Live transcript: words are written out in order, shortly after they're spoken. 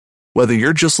Whether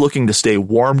you're just looking to stay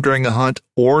warm during a hunt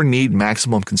or need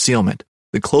maximum concealment,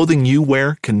 the clothing you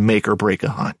wear can make or break a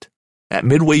hunt. At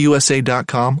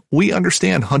MidwayUSA.com, we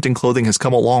understand hunting clothing has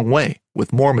come a long way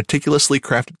with more meticulously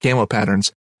crafted camo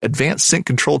patterns, advanced scent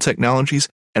control technologies,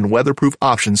 and weatherproof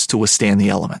options to withstand the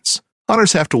elements.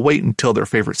 Hunters have to wait until their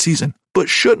favorite season, but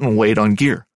shouldn't wait on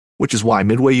gear, which is why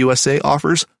Midway USA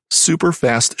offers super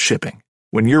fast shipping.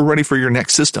 When you're ready for your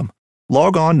next system,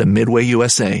 log on to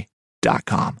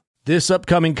MidwayUSA.com. This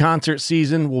upcoming concert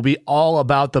season will be all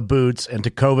about the boots, and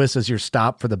Tecovas is your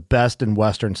stop for the best in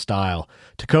Western style.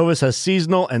 Tecovas has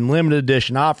seasonal and limited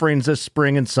edition offerings this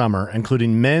spring and summer,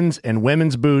 including men's and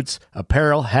women's boots,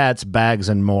 apparel, hats, bags,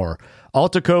 and more. All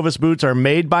Tecovas boots are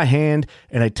made by hand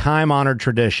in a time-honored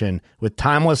tradition with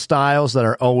timeless styles that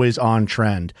are always on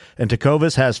trend. And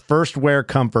Tecovas has first wear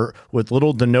comfort with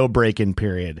little to no break-in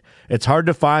period. It's hard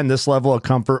to find this level of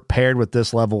comfort paired with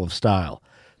this level of style.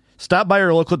 Stop by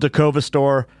your local Tecovas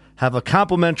store, have a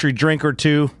complimentary drink or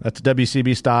two, that's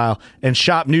WCB style, and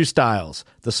shop new styles.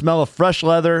 The smell of fresh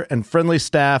leather and friendly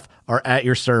staff are at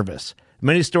your service.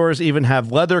 Many stores even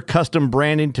have leather custom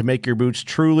branding to make your boots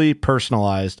truly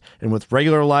personalized. And with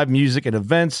regular live music and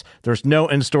events, there's no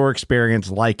in-store experience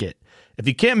like it. If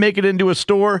you can't make it into a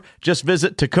store, just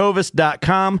visit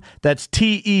Tecovas.com. That's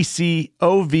TECOVAS.com.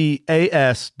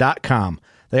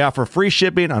 They offer free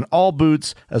shipping on all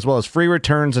boots, as well as free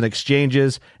returns and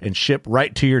exchanges, and ship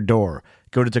right to your door.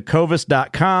 Go to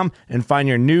Tecovas.com and find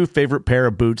your new favorite pair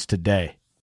of boots today.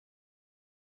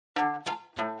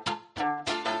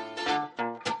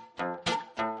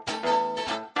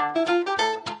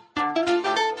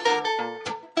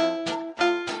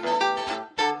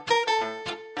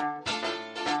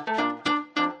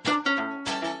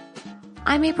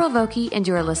 I'm April Vokey, and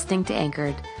you are listening to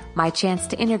Anchored, my chance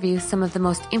to interview some of the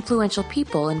most influential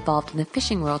people involved in the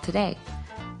fishing world today.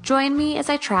 Join me as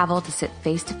I travel to sit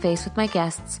face-to-face with my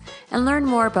guests and learn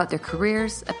more about their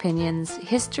careers, opinions,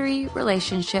 history,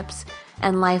 relationships,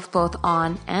 and life both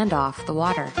on and off the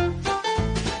water.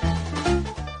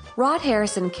 Rod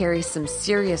Harrison carries some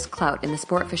serious clout in the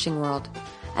sport fishing world.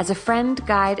 As a friend,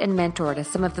 guide, and mentor to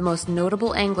some of the most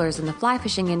notable anglers in the fly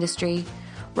fishing industry,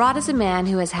 Rod is a man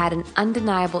who has had an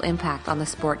undeniable impact on the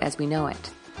sport as we know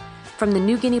it. From the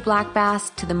New Guinea black bass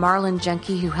to the marlin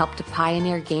junkie who helped to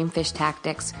pioneer game fish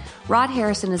tactics, Rod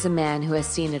Harrison is a man who has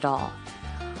seen it all.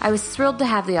 I was thrilled to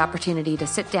have the opportunity to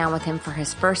sit down with him for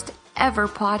his first ever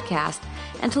podcast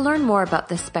and to learn more about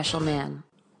this special man.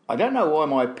 I don't know why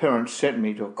my parents sent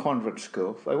me to a convent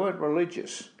school. They weren't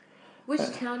religious.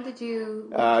 Which town did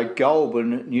you...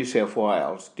 Goulburn, New South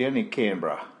Wales, down in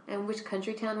Canberra. And which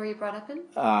country town were you brought up in?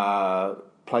 A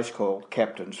place called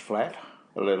Captain's Flat,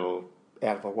 a little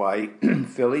out-of-the-way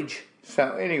village.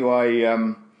 So anyway,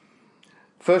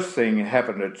 first thing that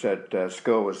happened at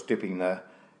school was dipping the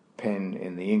pen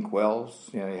in the ink wells.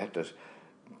 You know, you had to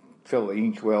fill the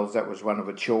ink wells. That was one of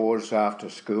the chores after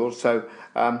school. So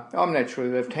I'm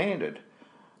naturally left-handed.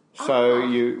 So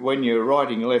when you're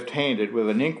writing left-handed with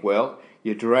an ink well,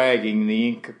 you're dragging the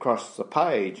ink across the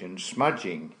page and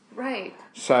smudging. Right.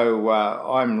 So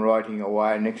I'm writing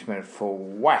away, next minute for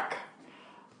whack.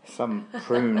 Some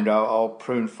old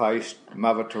prune-faced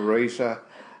Mother Teresa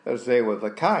is there with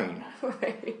a cane.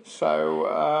 Right.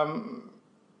 So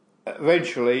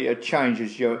eventually it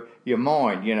changes your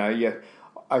mind, you know.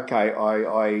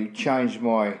 I changed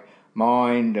my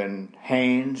mind and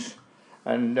hands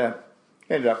and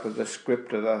ended up with the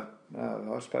script of the...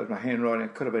 I suppose my handwriting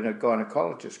could have been a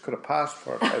gynecologist, could have passed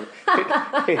for it.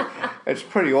 It's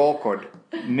pretty awkward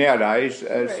nowadays.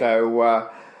 Right. So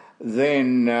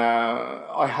then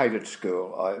I hated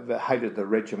school. I hated the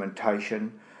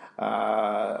regimentation,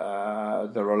 the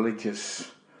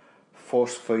religious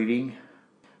force feeding.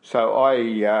 So I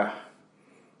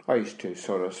used to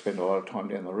sort of spend a lot of time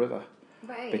down the river,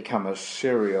 Right. become a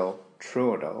serial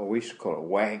truanter, or we used to call it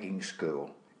wagging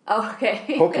school. Oh,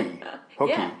 okay. Hooky,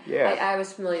 yeah. I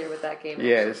was familiar with that game.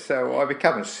 Yeah, actually. so I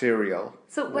become a serial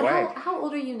wag. How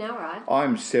old are you now, Rod?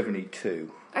 I'm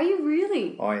 72. Are you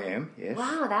really? I am, yes.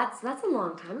 Wow, that's a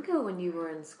long time ago when you were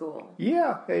in school.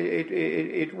 Yeah,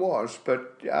 it was,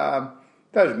 but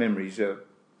those memories are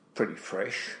pretty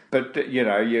fresh. But, you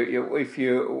know, if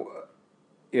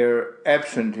you're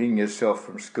absenting yourself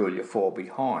from school, you fall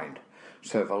behind.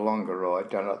 So the longer I'd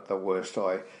done it, the worse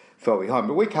I fell behind.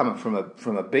 But we come from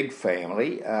a big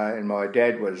family, and my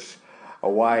dad was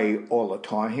away all the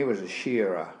time. He was a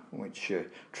shearer, which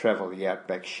travelled the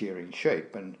outback shearing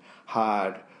sheep, and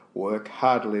hard work,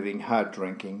 hard living, hard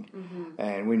drinking,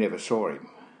 and we never saw him.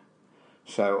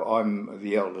 So I'm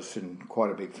the eldest in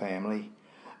quite a big family.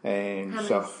 And How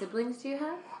many siblings do you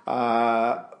have?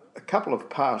 a couple have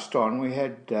passed on. We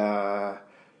had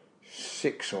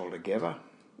 6 altogether.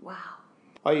 Wow.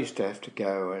 I used to have to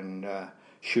go and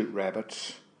shoot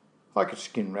rabbits. I could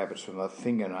skin rabbits with my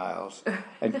fingernails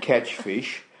and catch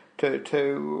fish to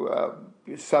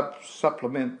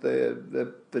supplement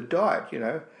the diet, you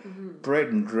know. Bread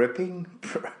and dripping,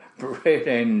 bread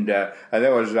and that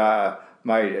was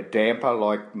made a damper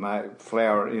like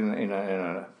flour in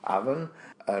an oven.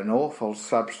 An awful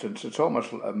substance, it's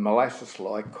almost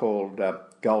molasses-like, called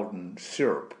golden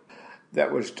syrup.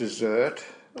 That was dessert.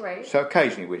 Right. So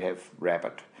occasionally we'd have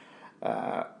rabbit.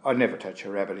 I'd never touch a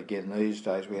rabbit again these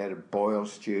days. We had it boiled,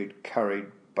 stewed,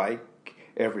 curried, baked,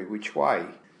 every which way.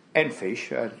 And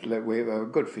fish. We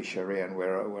have good fish around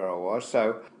where I was.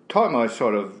 So time I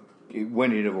sort of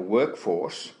went into the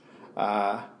workforce,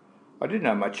 I didn't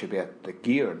know much about the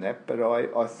gear and that, but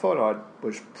I thought I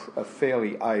was a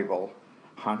fairly able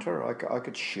hunter. I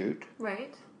could shoot.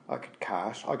 Right. I could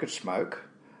cast. I could smoke.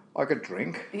 I could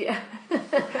drink. Yeah.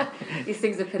 These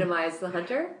things epitomize the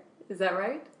hunter. Is that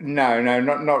right? No,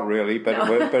 not really. But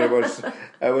No.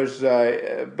 it was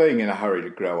being in a hurry to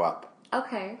grow up.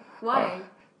 Okay. Why?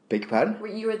 Beg your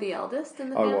pardon? You were the eldest in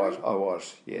the I family?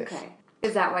 was. Yes. Okay.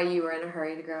 Is that why you were in a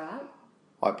hurry to grow up?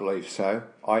 I believe so.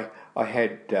 I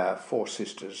had 4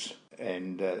 sisters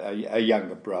and a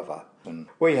younger brother, and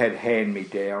we had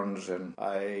hand-me-downs and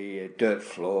a dirt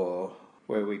floor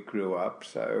where we grew up.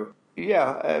 So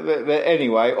yeah. But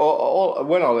anyway,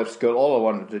 when I left school, all I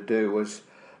wanted to do was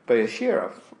be a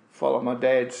sheriff, follow my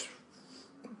dad's,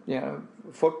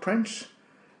 footprints,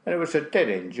 and it was a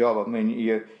dead-end job. I mean,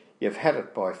 you've had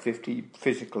it by 50.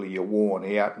 Physically, you're worn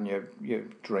out, and you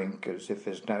drink as if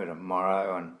there's no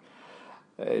tomorrow. And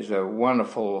there's a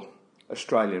wonderful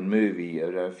Australian movie,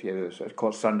 it's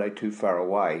called Sunday Too Far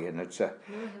Away, and it's a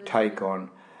take on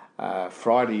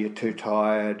Friday you're too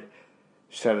tired,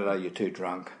 Saturday you're too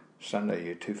drunk, Sunday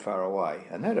you're too far away,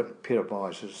 and that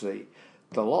epitomises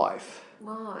the life.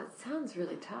 Wow, it sounds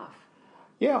really tough.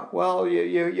 Yeah, well,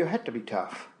 you had to be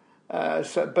tough.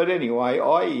 But anyway,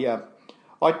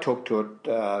 I took to it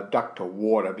duck to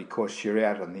water because you're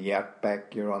out in the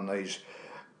outback, you're on these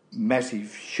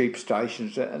massive sheep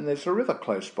stations, and there's a river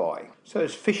close by. So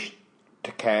there's fish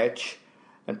to catch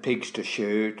and pigs to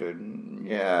shoot, and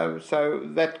so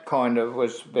that kind of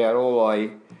was about all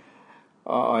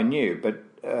I knew. But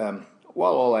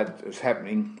while all that was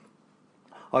happening,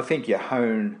 I think you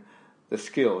hone the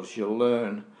skills. You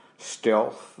learn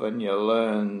stealth, and you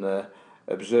learn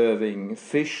observing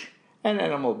fish and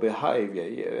animal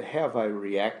behaviour, how they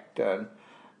react,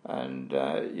 and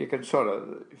you can sort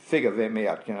of figure them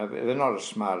out. They're not as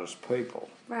smart as people.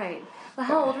 Right. Well,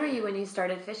 how old were you when you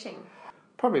started fishing?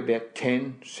 Probably about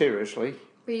 10, seriously.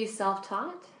 Were you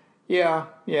self-taught? Yeah.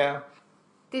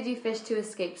 Did you fish to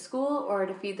escape school or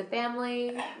to feed the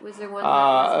family? Was there one?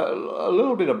 A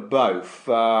little bit of both.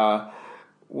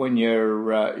 When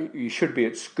you should be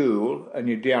at school and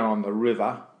you're down on the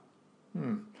river,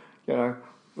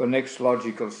 the next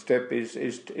logical step is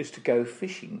to go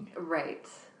fishing. Right.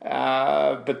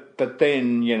 But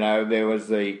then there was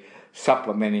the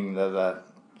supplementing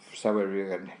so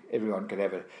everyone could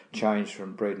have a change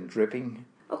from bread and dripping.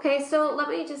 Okay, so let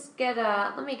me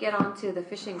get on to the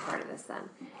fishing part of this then.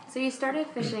 So you started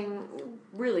fishing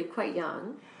really quite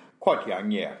young. Quite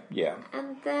young, yeah.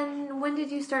 And then when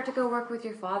did you start to go work with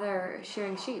your father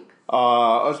shearing sheep?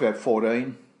 I was about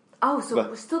 14. Oh, so it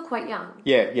was still quite young.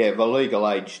 Yeah, the legal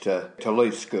age to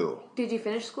leave school. Did you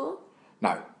finish school?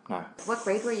 No. What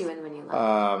grade were you in when you left?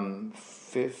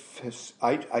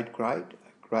 Eighth grade,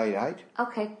 grade 8.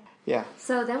 Okay. Yeah.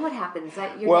 So then what happens?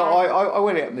 I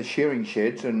went out in the shearing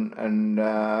sheds and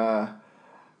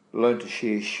learned to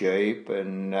shear sheep,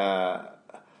 and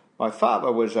my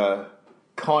father was a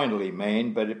kindly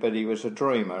man, but he was a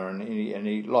dreamer, and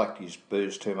he liked his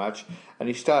booze too much, and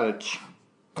he started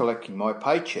collecting my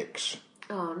paychecks.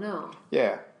 Oh no.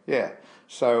 Yeah.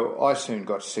 So I soon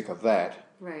got sick of that.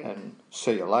 Right. And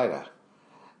see you later.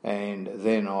 And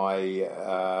then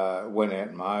I went out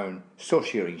on my own, still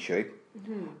shearing sheep,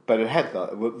 but it had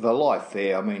the life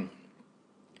there. I mean,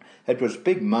 it was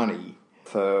big money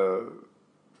for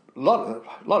a lot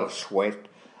of sweat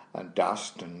and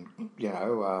dust and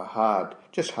hard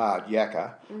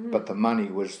yakka, but the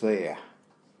money was there.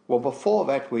 Well, before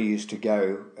that, we used to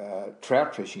go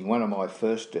trout fishing. One of my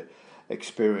first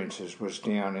experiences was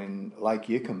down in Lake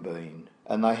Yucumbean,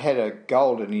 and they had a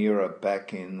golden era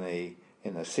back in the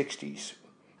 60s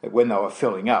when they were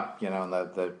filling up, and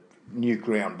the new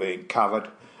ground being covered,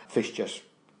 fish just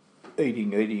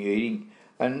eating,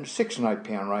 and 6 and 8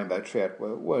 pound rainbow trout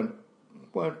weren't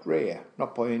weren't rare,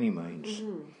 not by any means.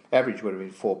 Mm-hmm. Average would have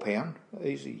been £4,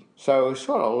 easy. So I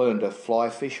sort of learned to fly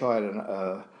fish. I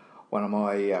had one of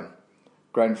my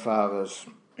grandfather's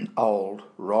old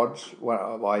rods.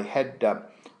 I had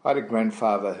a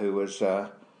grandfather who was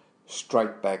a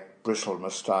straight-back, bristled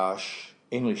moustache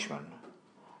Englishman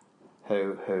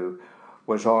who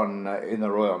was on in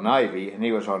the Royal Navy, and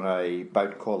he was on a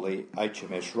boat called the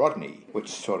HMS Rodney, which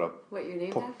sort of... What, you're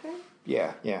named after?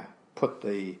 Yeah, put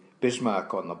the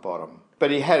Bismarck on the bottom.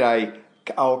 But he had a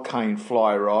old cane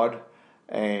fly rod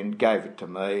and gave it to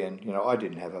me, and, I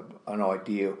didn't have an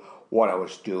idea what I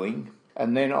was doing.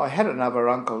 And then I had another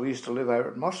uncle who used to live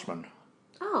over at Mossman.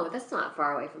 Oh, that's not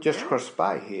far away from Just here. across the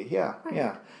bay here, yeah, Right.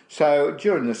 yeah. So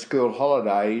during the school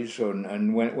holidays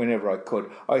and whenever I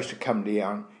could, I used to come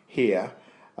down here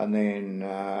and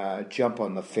then jump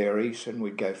on the ferries and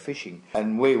we'd go fishing.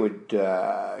 And we would,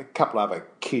 a couple other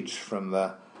kids from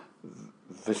the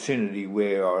vicinity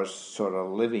where I was sort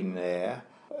of living there,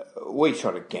 we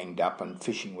sort of ganged up, and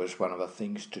fishing was one of the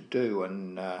things to do.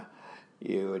 And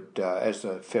you would, as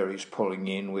the ferry's pulling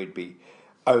in, we'd be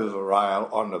over the rail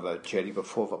onto the jetty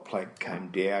before the plank came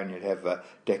down. You'd have the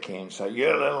deckhand say,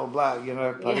 "You little bloke,"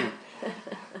 bloody.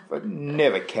 But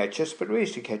never catch us. But we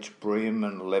used to catch bream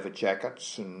and leather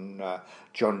jackets and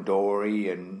John Dory,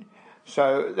 and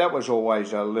so that was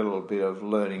always a little bit of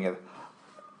learning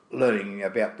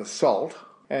about the salt.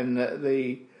 And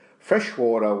the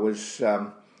freshwater was,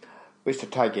 we used to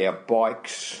take our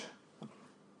bikes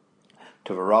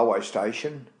to the railway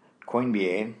station,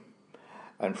 Queanbeyan,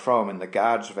 and throw them in the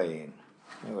guards van.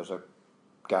 There was a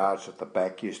guards at the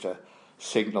back used to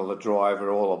signal the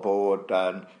driver all aboard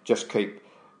and just keep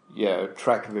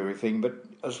track of everything. But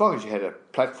as long as you had a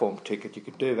platform ticket, you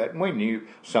could do that. And we knew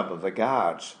some of the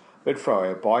guards. We'd throw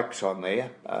our bikes on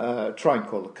there, a train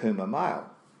called the Cooma Mail,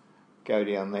 go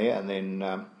down there, and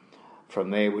then from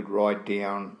there we'd ride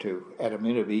down to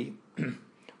Adaminaby,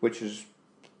 which is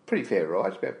pretty fair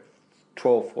ride. It's about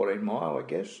 12, 14 mile, I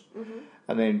guess. Mm-hmm.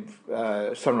 And then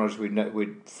sometimes we'd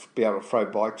be able to throw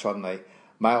bikes on the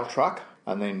mail truck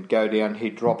and then go down.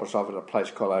 He'd drop us off at a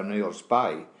place called O'Neill's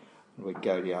Bay, and we'd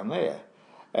go down there.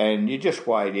 And you just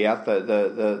wade out.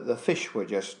 The fish were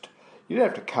just... You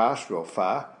didn't have to cast real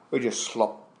far. We just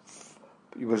slop.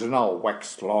 It was an old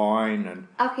waxed line. And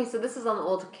Okay, so this is on the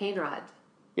old cane rod.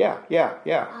 Yeah.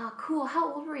 Ah, cool.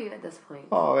 How old were you at this point?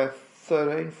 Oh, about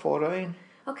 13, 14.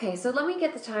 Okay, so let me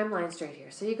get the timeline straight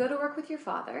here. So you go to work with your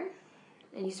father,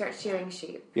 and you start shearing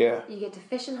sheep. Yeah. You get to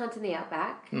fish and hunt in the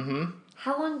outback. Mm-hmm.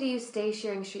 How long do you stay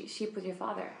shearing sheep with your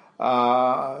father?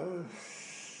 About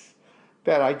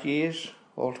 8 years,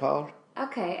 all told.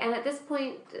 Okay, and at this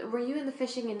point, were you in the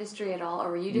fishing industry at all, or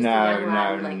were you just No. I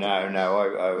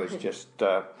I was just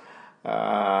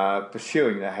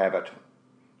pursuing the habit.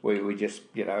 We just,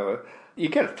 you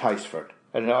get a taste for it.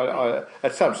 And I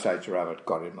at some stage or other, it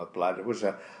got in my blood. It was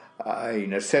a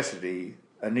necessity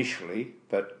initially,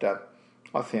 but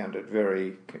I found it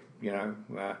very,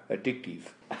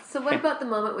 addictive. So what about the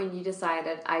moment when you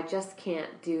decided, I just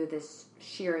can't do this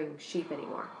shearing sheep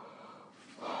anymore?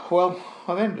 Well,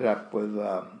 I've ended up with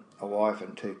a wife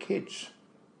and 2 kids.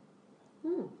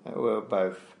 We were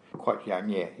both quite young,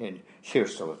 yeah, and she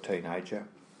was still a teenager,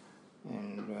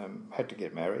 and had to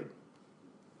get married.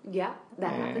 Yeah,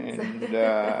 that happens.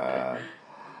 And,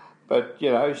 but,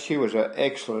 she was an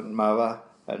excellent mother,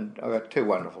 and I got 2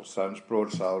 wonderful sons,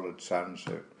 broad-shouldered sons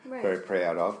who I'm very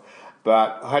proud of.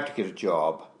 But I had to get a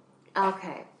job.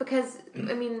 Okay, because,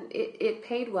 it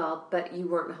paid well, but you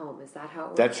weren't home. Is that how it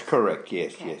works? That's correct,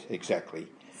 yes, Yes, exactly.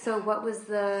 So what was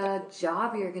the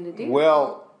job you're going to do?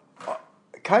 Well, I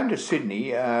came to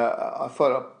Sydney. I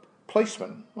thought a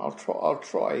policeman. I'll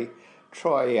try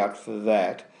out for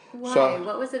that. Why? So,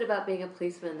 what was it about being a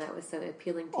policeman that was so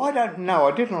appealing to you? I don't know.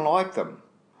 I didn't like them.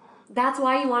 That's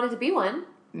why you wanted to be one.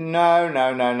 No.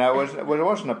 It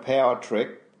wasn't a power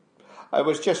trick. It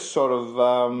was just sort of,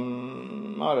 I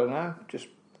don't know, just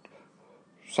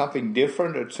something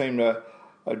different. It seemed a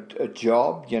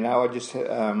job, I just...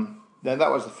 Now,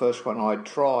 that was the first one I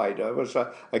tried. It was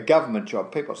a government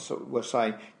job. People were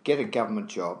saying, get a government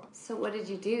job. So what did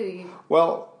you do?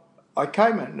 Well, I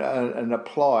came in and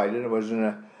applied, and it was you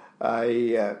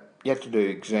had to do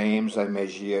exams, they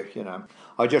measure you,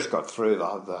 I just got through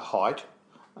the height,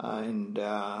 and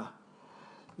the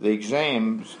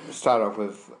exams started off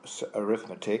with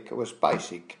arithmetic. It was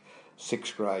basic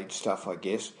 6th grade stuff, I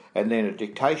guess, and then a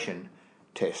dictation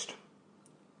test.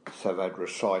 So they'd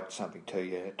recite something to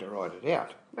you, you had to write it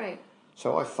out. Right.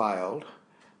 So I failed,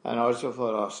 and I just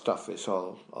thought, I'll stuff this,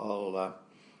 I'll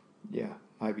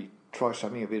maybe try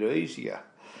something a bit easier.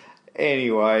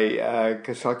 Anyway,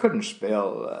 because I couldn't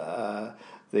spell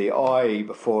the I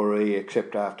before E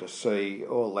except after C,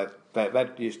 all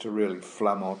that used to really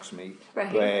flummox me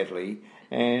badly.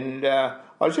 And I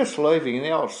was just leaving, and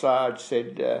the old Sarge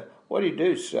said, "What do you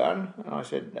do, son?" And I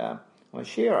said, "I'm a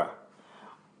shearer,"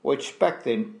 which back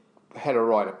then had a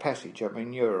rite of passage. I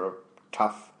mean, you're a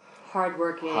tough,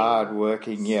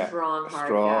 hard-working, yeah,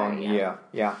 strong guy,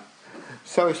 yeah.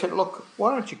 So he said, "Look,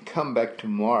 why don't you come back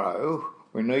tomorrow?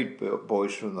 We need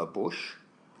boys from the bush."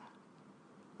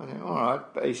 I said, "All right."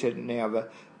 But he said, "Now the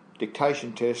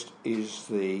dictation test is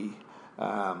the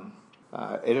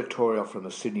editorial from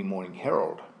the Sydney Morning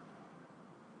Herald."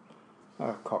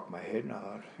 I cocked my head and I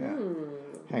thought,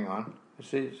 hang on,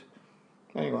 this is...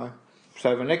 Anyway,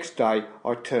 so the next day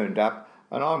I turned up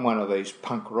and I'm one of these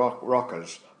punk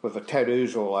rockers with the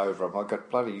tattoos all over them. I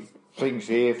got bloody things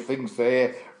here, things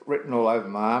there, written all over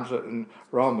my arms and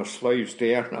rolled my sleeves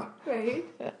down. Right.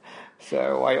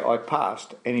 So I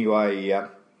passed. Anyway,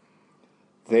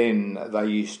 then they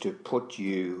used to put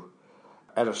you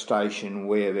at a station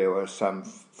where there were some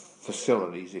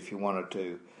facilities if you wanted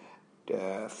to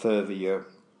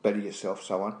better yourself,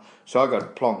 so on. So I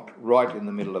got plonked right in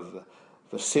the middle of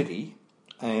the city,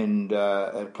 and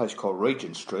at a place called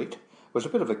Regent Street. It was a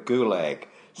bit of a gulag.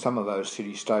 Some of those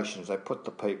city stations, they put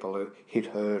the people who hit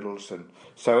hurdles, and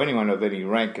so anyone of any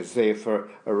rank is there for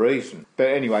a reason. But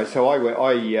anyway, so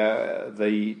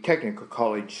the technical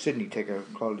college, Sydney Technical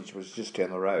College, was just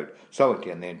down the road. So I went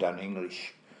down there and done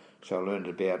English. So I learned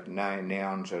about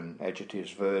nouns and adjectives,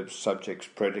 verbs, subjects,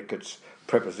 predicates,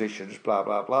 prepositions, blah,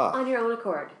 blah, blah. On your own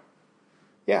accord?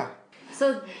 Yeah.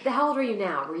 So how old are you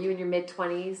now? Were you in your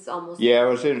mid-20s almost? Yeah, I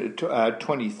was in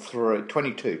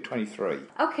 23.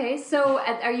 Okay, so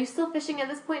are you still fishing at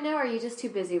this point now, or are you just too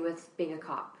busy with being a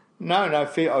cop? No,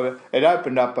 it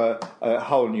opened up a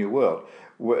whole new world.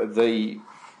 The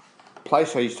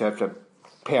place I used to have to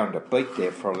pound a beat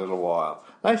there for a little while.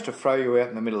 They used to throw you out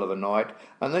in the middle of the night,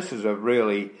 and this is a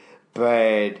really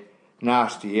bad,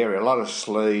 nasty area. A lot of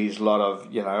sleaze, a lot of,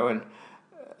 and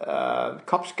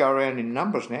cops go around in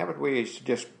numbers now, but we used to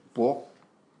just walk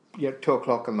 2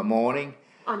 o'clock in the morning.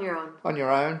 On your own? On your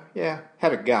own, yeah.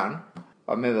 Had a gun.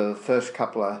 I remember the first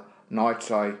couple of nights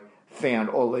I found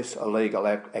all this illegal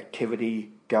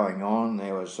activity going on.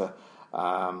 There was a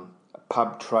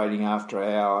pub trading after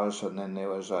hours, and then there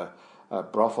was a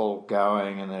brothel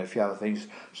going, and then a few other things.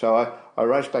 So I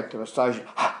raced back to the station,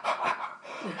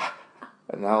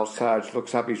 and the old Sarge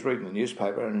looks up. He's reading the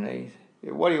newspaper, and he,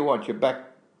 "What do you want? You're back.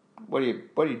 What are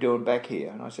you doing back here?"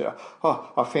 And I said,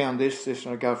 "Oh, I found this,"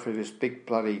 and I go through this big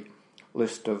bloody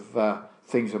list of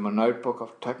things in my notebook.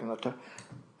 I've taken the time,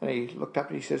 and he looked up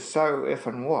and he says, "So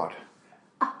effing what?"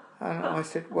 And I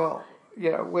said, "Well,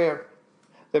 they're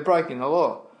breaking the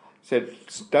law." He said,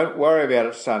 "Don't worry about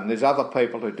it, son. There's other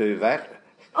people who do that."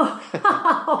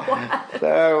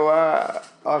 So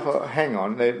I thought, hang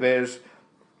on, there's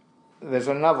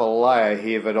another layer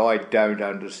here that I don't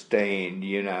understand.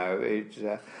 It's.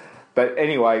 But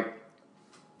anyway,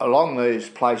 along these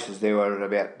places there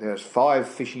was 5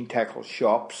 fishing tackle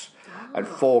shops and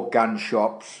 4 gun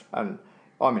shops, and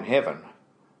I'm in heaven.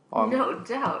 No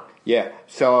doubt. Yeah.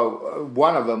 So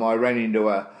one of them I ran into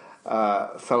a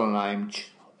fellow named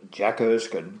Jack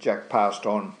Erskine. Jack passed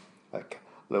on a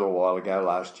little while ago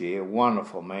last year.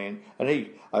 Wonderful man, and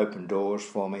he opened doors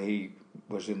for me. He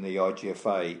was in the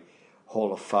IGFA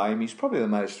Hall of Fame. He's probably the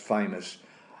most famous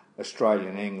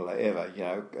Australian angler ever.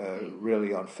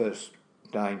 Really on first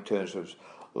name terms with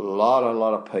a lot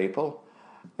of people.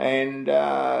 And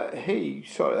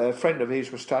a friend of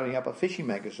his was starting up a fishing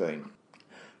magazine.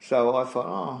 So I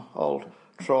thought, I'll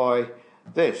try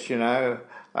this.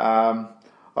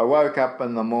 I woke up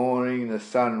in the morning, the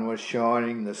sun was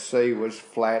shining, the sea was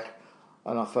flat,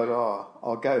 and I thought,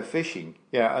 I'll go fishing.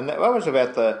 And that was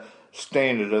about the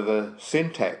standard of the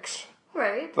syntax.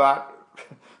 Right. But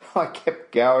I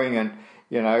kept going and,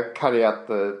 cut out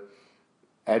the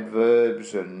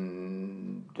adverbs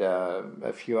and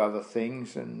a few other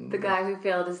things. And the guy who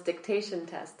failed his dictation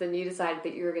test, and you decided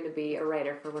that you were going to be a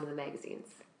writer for one of the magazines.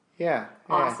 Yeah.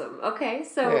 Awesome. Okay,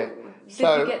 so did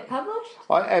you get published?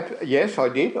 Yes, I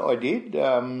did. Did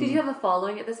you have a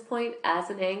following at this point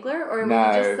as an angler, or were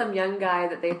you just some young guy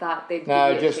that they thought they'd give you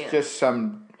a chance? just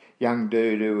some young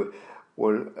dude who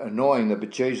were annoying the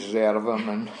bejesus out of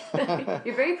them. And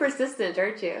you're very persistent,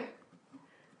 aren't you?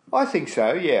 I think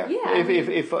so. Yeah. Yeah.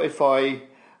 If I,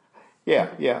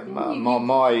 yeah.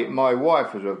 My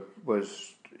wife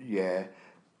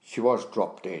she was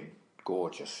drop dead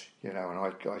gorgeous, and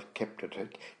I kept at her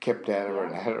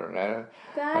and at her and at her.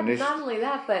 Not only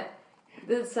that, but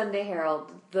the Sunday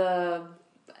Herald,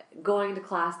 going to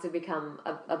class to become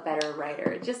a better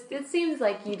writer? It seems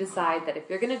like you decide that if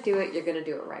you're going to do it, you're going to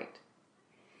do it right.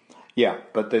 Yeah,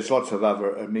 but there's lots of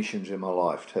other omissions in my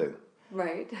life too.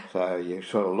 Right. So you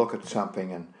sort of look at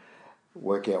something and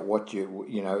work out what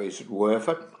is it worth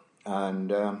it?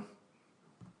 And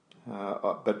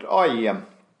but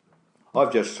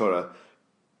I've just sort of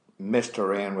messed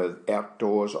around with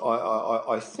outdoors.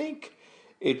 I think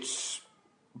it's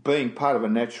being part of a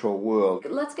natural world.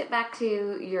 Let's get back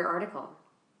to your article.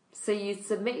 So you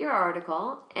submit your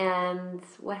article, and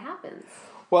what happens?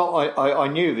 Well, I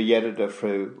knew the editor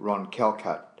through Ron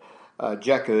Calcutt.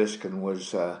 Jack Erskine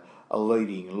was a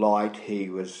leading light. He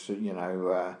was,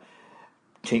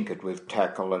 tinkered with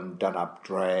tackle and done up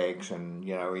drags, and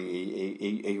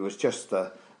he was just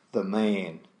the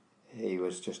man. He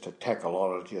was just a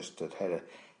tackleologist that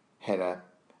had a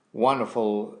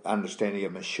wonderful understanding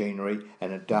of machinery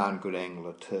and a darn good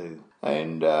angler too.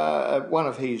 And one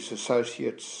of his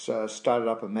associates started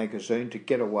up a magazine to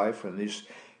get away from this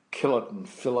kill it and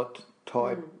fill it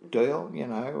type deal.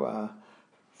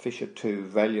 Fish are too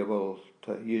valuable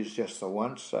to use just the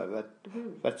once. So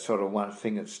that's sort of one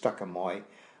thing that stuck in my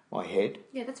head.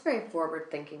 Yeah, that's very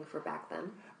forward thinking for back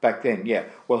then. Back then, yeah.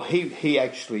 Well, he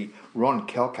actually, Ron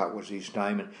Calcutt was his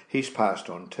name, and he's passed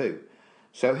on too.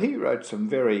 So he wrote some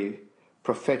very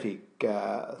prophetic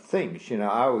things.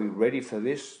 Are we ready for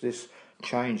this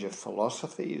change of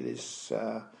philosophy, this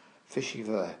fishing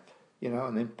for,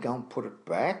 and then go and put it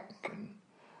back?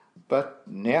 But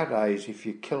nowadays, if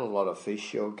you kill a lot of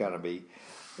fish, you're going to be,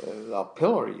 they'll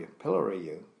pillory you,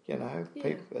 Yeah.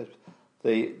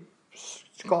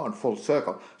 It's gone full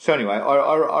circle. So anyway,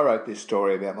 I wrote this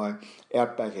story about my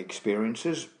outback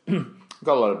experiences.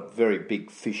 Got a lot of very big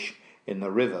fish in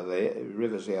the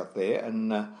rivers out there, and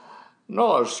not a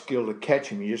lot of skill to catch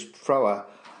them. You just throw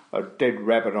a dead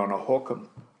rabbit on a hook and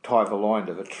tie the line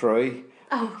to the tree.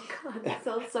 Oh God, that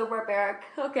sounds so barbaric.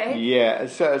 Okay. Yeah,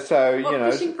 so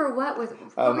fishing for what?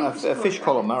 A fish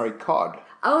called a Murray cod.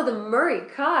 Oh, the Murray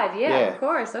cod. Yeah, of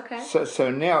course. Okay.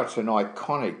 So now it's an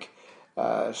iconic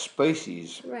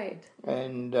species. Right.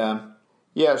 And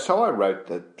so I wrote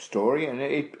the story, and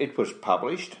it was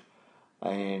published,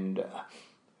 and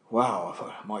wow, I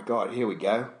thought, my God, here we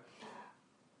go.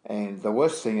 And the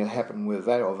worst thing that happened with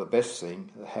that, or the best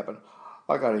thing that happened,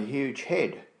 I got a huge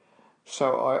head.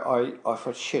 So I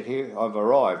thought, shit, here, I've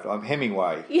arrived. I'm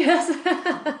Hemingway. Yes.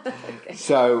 Okay.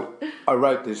 So I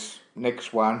wrote this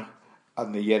next one,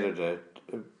 and the editor,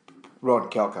 Ron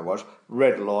Calcutt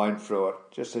red line through it.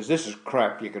 Just says, this is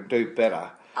crap, you can do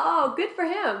better. Oh, good for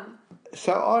him.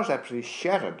 So I was absolutely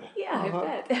shattered. Yeah, I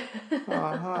bet.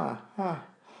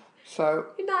 So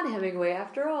you're not Hemingway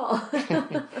after all.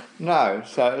 No.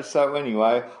 So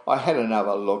anyway, I had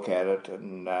another look at it,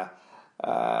 and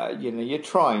you're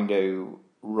trying to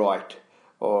write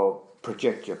or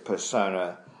project your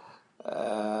persona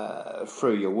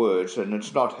through your words, and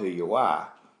it's not who you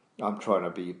are. I'm trying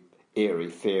to be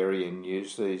airy-fairy and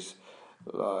use these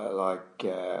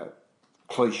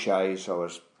cliches. I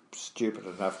was stupid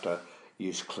enough to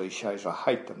use cliches. I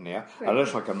hate them now,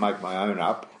 unless I can make my own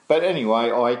up. But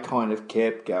anyway, I kind of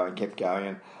kept going,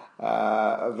 and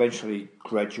eventually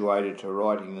graduated to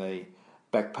writing the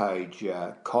back page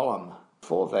column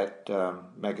for that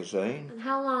magazine. And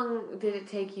how long did it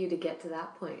take you to get to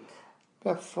that point?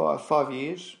 About 5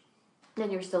 years.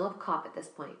 And you're still a cop at this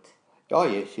point? Oh,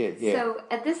 yes, yeah. So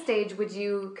at this stage, would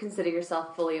you consider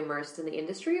yourself fully immersed in the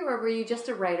industry, or were you just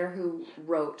a writer who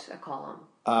wrote a column?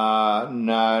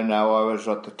 No, I was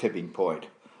at the tipping point.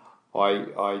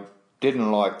 I didn't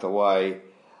like the way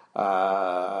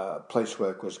police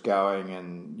work was going,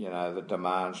 and the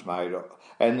demands made,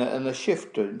 and the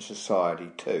shift in society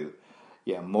too.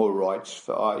 Yeah, more rights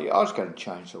for. I was going to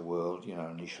change the world,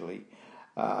 initially,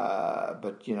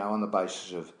 but on the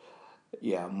basis of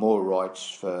more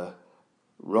rights for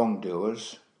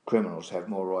wrongdoers. Criminals have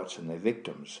more rights than their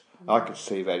victims. I could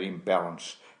see that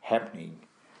imbalance happening,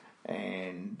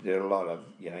 and there are a lot of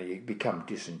you become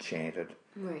disenchanted.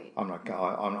 Right. I'm not.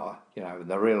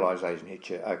 The realisation hits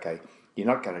you. Okay, you're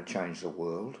not going to change the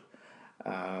world.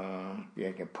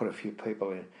 You can put a few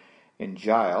people in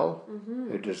jail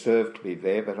who deserve to be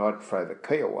there, but I'd throw the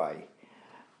key away.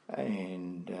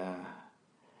 And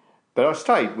but I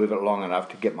stayed with it long enough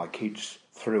to get my kids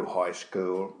through high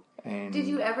school. And did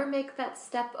you ever make that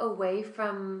step away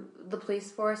from the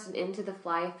police force and into the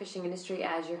fly fishing industry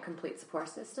as your complete support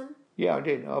system? Yeah, I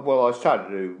did. Well, I started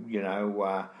to,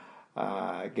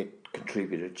 get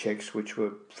contributor checks, which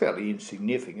were fairly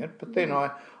insignificant. But then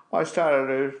I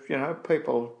started to,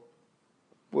 people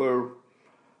were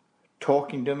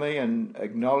talking to me and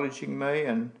acknowledging me,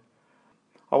 and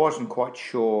I wasn't quite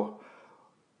sure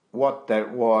what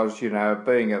that was,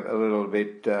 being a little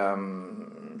bit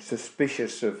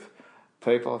suspicious of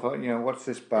people. I thought, what's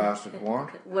this bastard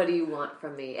want? What do you want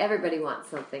from me? Everybody wants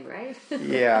something, right?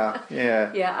 Yeah.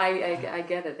 Yeah, I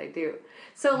get it. I do.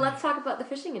 So let's talk about the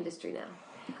fishing industry now.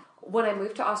 When I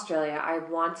moved to Australia, I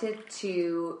wanted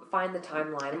to find the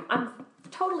timeline. I'm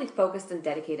totally focused and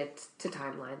dedicated to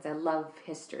timelines. I love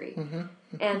history.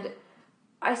 And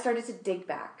I started to dig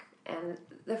back. And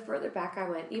the further back I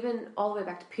went, even all the way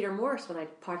back to Peter Morse, when I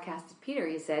podcasted Peter,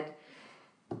 he said,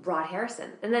 Rod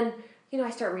Harrison. And then, I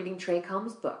start reading Trey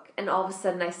Combs' book, and all of a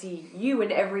sudden I see you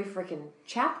in every freaking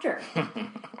chapter.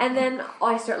 And then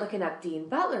I start looking up Dean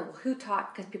Butler. Well, who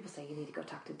taught, because people say you need to go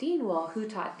talk to Dean. Well, who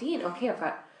taught Dean? Okay, I've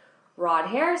got Rod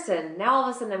Harrison. Now all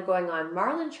of a sudden I'm going on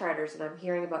Marlin Charters, and I'm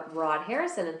hearing about Rod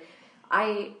Harrison. And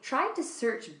I tried to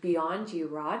search beyond you,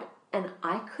 Rod, and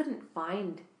I couldn't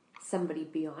find somebody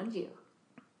beyond you.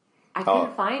 I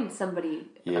couldn't find somebody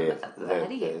ahead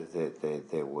of you.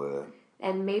 There were.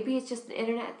 And maybe it's just an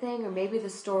internet thing, or maybe the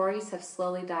stories have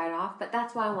slowly died off, but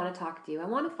that's why I want to talk to you. I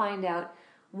want to find out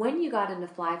when you got into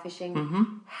fly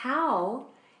fishing, how,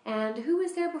 and who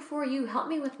was there before you. Help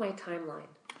me with my timeline.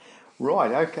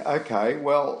 Right, okay.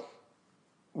 Well,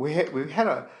 we've had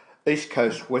a East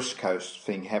Coast, West Coast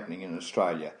thing happening in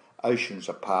Australia, oceans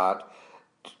apart,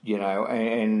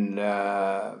 and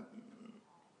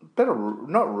bit of,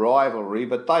 not rivalry,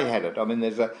 but they had it. I mean,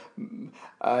 there's a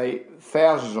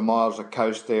thousands of miles of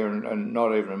coast there, and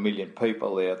not even 1 million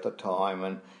people there at the time,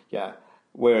 and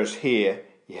whereas here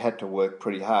you had to work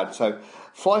pretty hard. So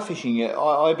fly fishing,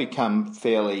 I become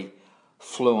fairly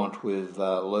fluent with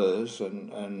lures,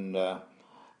 and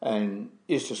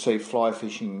used to see fly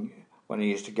fishing when I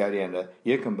used to go down to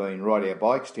Yucambine and ride our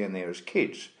bikes down there as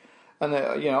kids, and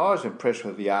I was impressed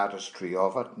with the artistry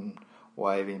of it, and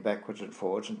waving backwards and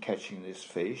forwards and catching these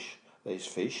fish,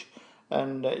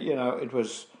 and it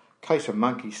was a case of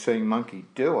monkey seeing monkey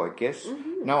do, I guess.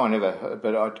 No one ever,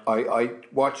 but I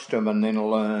watched them and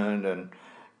then learned and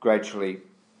gradually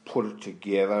put it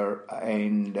together.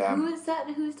 And who is that?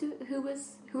 Who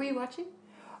were you watching?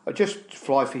 Just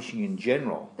fly fishing in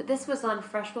general. But this was on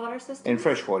freshwater systems? In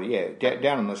freshwater, yeah,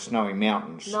 down in the snowy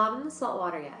mountains. Not in the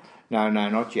saltwater yet? No,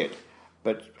 not yet.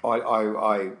 But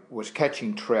I was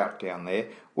catching trout down there.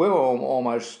 We were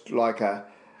almost like I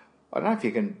don't know if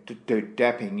you can do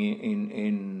dapping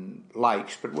in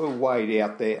lakes, but we were wade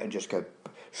out there and just go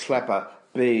slap a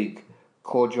big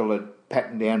cordulate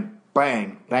pattern down,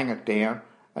 bang it down,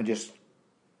 and just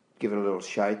give it a little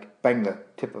shake, bang the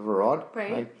tip of a rod.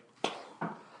 Right.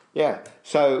 Yeah,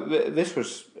 so this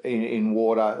was in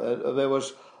water. There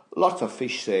was lots of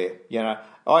fish there.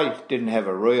 I didn't have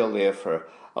a reel there for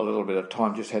a little bit of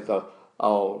time, just had the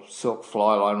old silk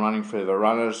fly line running through the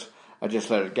runners. I just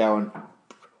let it go and...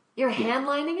 You're hand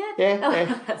lining it?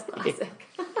 Yeah. That's classic.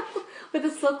 With a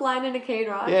silk line and a cane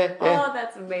rod? Yeah. Oh,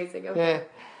 that's amazing. Okay. Yeah.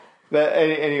 But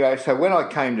anyway, so when I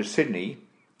came to Sydney,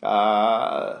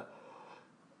 all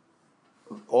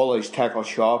these tackle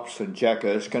shops and Jack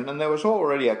Erskine, and there was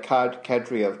already a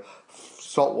cadre of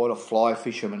saltwater fly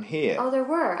fishermen here. Oh, there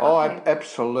were? Okay. Oh,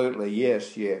 absolutely,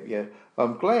 yes, yeah.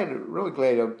 I'm really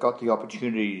glad I got the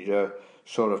opportunity to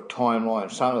sort of timeline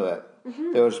some of that.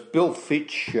 There was Bill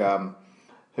Fitch,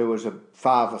 who was a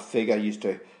father figure, used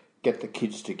to get the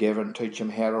kids together and teach them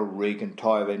how to rig and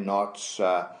tie their knots.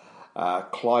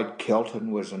 Clyde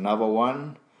Kelton was another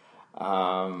one.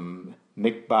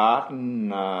 Mick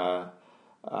Barton,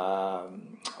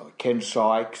 Ken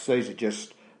Sykes, these are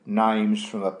just names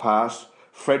from the past.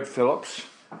 Fred Phillips,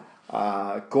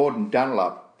 Gordon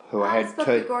Dunlop, who I had spoke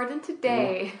to Gordon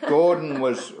today. Gordon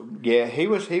was, he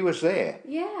was there.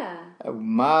 Yeah. A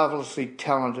marvellously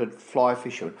talented fly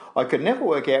fisherman. I could never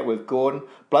work out with Gordon.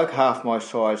 Bloke half my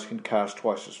size can cast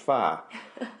twice as far.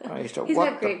 He's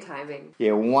got great timing.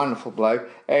 Yeah, wonderful bloke.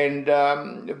 And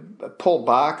Paul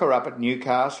Barker up at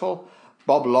Newcastle,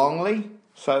 Bob Longley.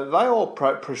 So they all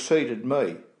preceded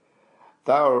me.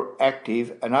 They were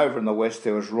active, and over in the west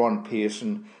there was Ron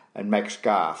Pearson and Max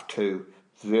Garf, two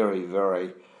very,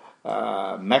 very...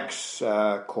 Max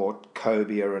caught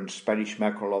cobia and Spanish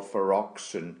mackerel off the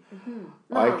rocks, and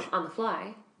on the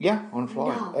fly. Yeah, on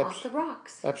fly. No, off the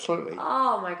rocks. Absolutely.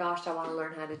 Oh my gosh, I want to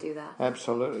learn how to do that.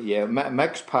 Absolutely, yeah.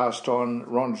 Max passed on.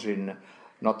 Ron's in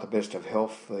not the best of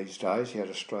health these days. He had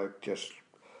a stroke just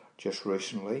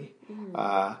recently.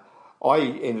 I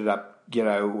ended up,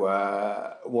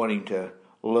 wanting to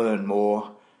learn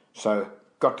more, so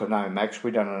got to know Max.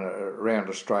 We'd done a round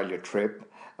Australia trip.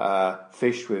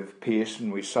 Fished with Pearson.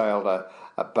 We sailed a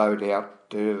boat out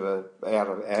of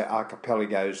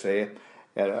archipelagos there,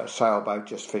 at a sailboat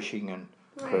just fishing, and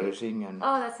cruising. And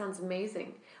oh, that sounds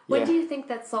amazing. When Yeah. do you think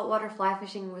that saltwater fly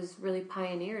fishing was really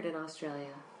pioneered in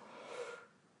Australia?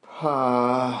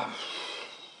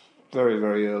 Very,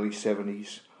 very early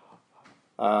 70s,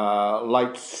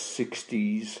 late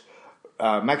 60s.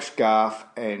 Max Garth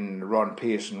and Ron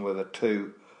Pearson were the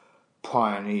two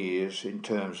pioneers in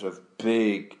terms of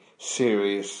big,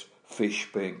 serious fish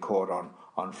being caught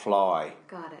on fly.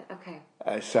 Got it. Okay.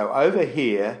 So over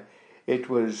here, it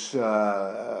was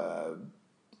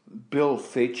Bill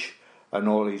Fitch and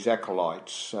all his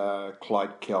acolytes,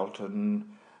 Clyde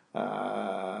Kelton,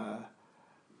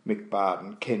 Mick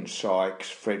Barton, Ken Sykes,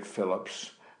 Fred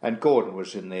Phillips, and Gordon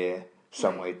was in there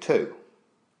somewhere too.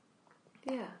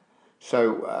 Yeah.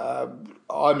 So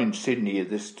I'm in Sydney at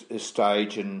this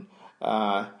stage and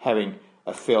having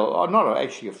a fill, not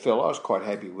actually a fill, I was quite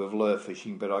happy with lure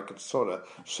fishing, but I could sort of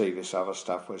see this other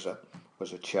stuff was a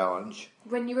challenge.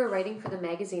 When you were writing for the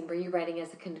magazine, were you writing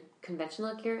as a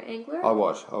conventional gear angler? I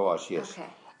was, yes. Okay.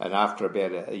 And after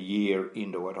about a year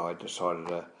into it, I decided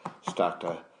to start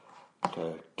to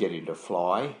get into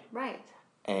fly. Right.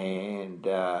 And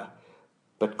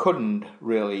but couldn't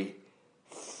really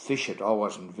fish it. I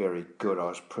wasn't very good. I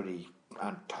was pretty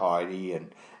untidy,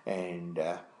 and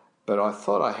but I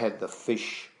thought I had the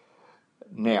fish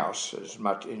nous as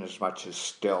much as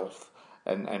stealth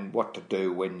and what to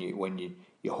do when you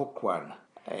hook one.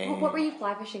 And Well, what were you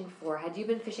fly fishing for? Had you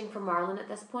been fishing for marlin at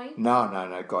this point? No,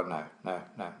 God, no.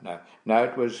 No,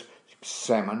 it was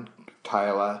salmon,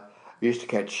 tailor. We used to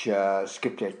catch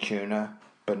skipjack tuna,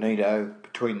 bonito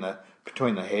between the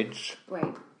heads.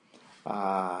 Right.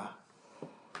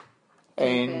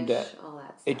 And Fish, all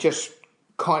that stuff. it just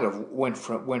kind of went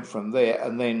from there,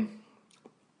 and then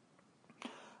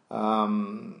that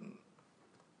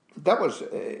was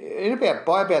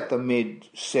by about the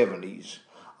mid-70s.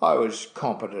 I was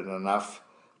competent enough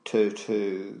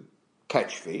to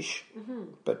catch fish,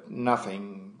 but no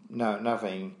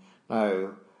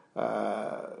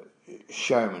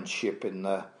showmanship in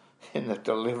the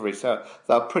delivery. So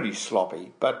they were pretty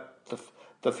sloppy, but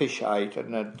the fish ate,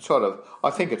 and it sort of,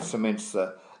 I think it cements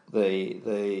the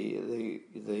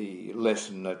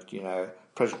lesson that,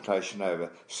 presentation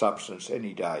over substance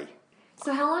any day.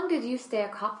 So how long did you stay a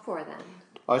cop for then?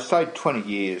 I stayed 20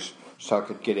 years so I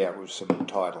could get out with some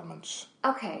entitlements.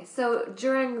 Okay, so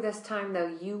during this time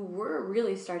though, you were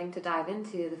really starting to dive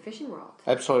into the fishing world.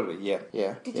 Absolutely,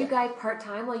 yeah. Did you guide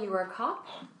part-time while you were a cop?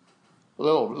 A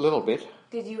little bit.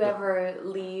 Did you ever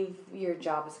leave your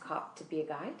job as a cop to be a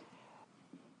guide?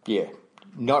 Yeah,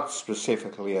 not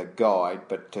specifically a guide,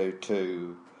 but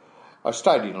to I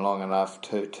stayed in long enough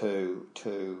to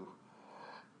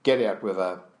get out with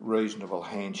a reasonable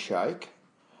handshake.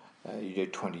 You do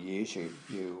 20 years,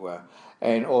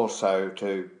 and also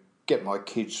to get my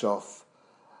kids off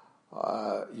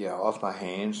my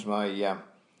hands. My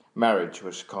marriage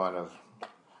was it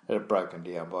had broken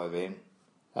down by then.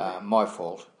 My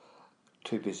fault.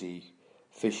 Too busy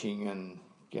fishing, and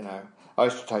I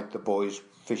used to take the boys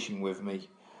fishing with me,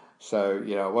 so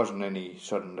it wasn't any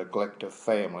sort of neglect of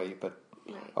family, but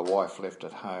a wife left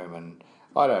at home, and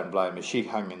I don't blame her. She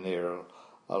hung in there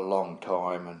a long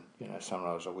time, and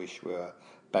sometimes I wish we were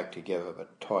back together,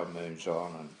 but time moves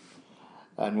on,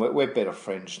 and we're better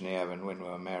friends now than when we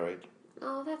were married.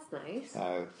 Oh, that's nice.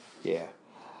 So yeah,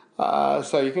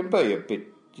 so you can be a bit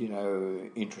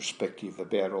introspective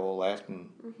about all that, and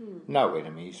no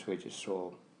enemies. We just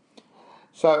saw.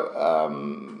 So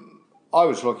I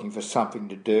was looking for something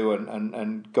to do,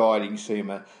 and guiding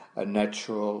seemed a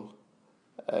natural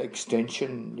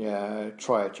extension.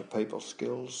 Try out your people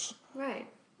skills. Right.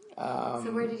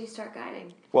 So where did you start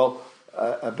guiding? Well,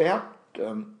 I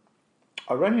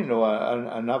ran into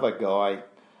another guy,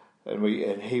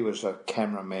 and he was a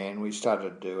cameraman. We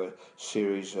started to do a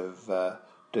series of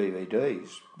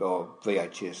DVDs or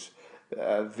VHS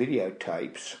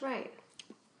videotapes. Right.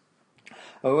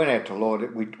 We went out to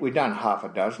Lord. We'd done half a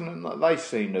dozen, and they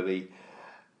seemed to be.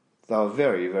 They were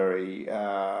very, very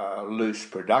loose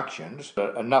productions,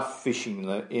 but enough fishing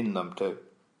in them to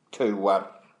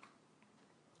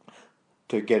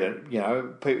get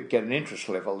get an interest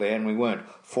level there, and we weren't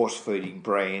force feeding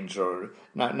brands or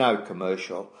no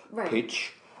commercial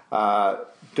pitch.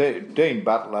 Dean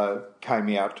Butler came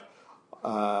out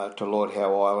to Lord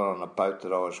Howe Island on a boat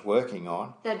that I was working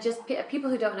on. Now, just people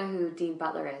who don't know who Dean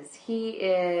Butler is, he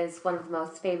is one of the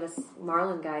most famous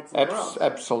marlin guides in the world.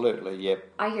 Absolutely, yeah.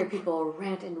 I hear people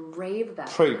rant and rave about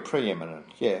him. Preeminent,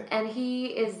 yeah. And he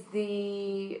is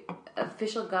the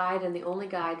official guide and the only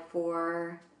guide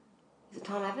for... Is it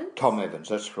Tom Evans? Tom Evans,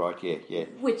 that's right, yeah.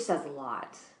 Which says a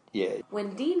lot. Yeah.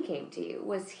 When Dean came to you,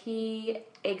 was he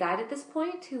a guide at this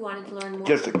point who wanted to learn more?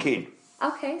 Just a kid.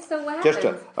 Okay, so what happened?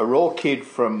 Just a raw kid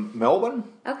from Melbourne.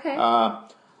 Okay.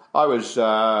 I was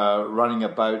running a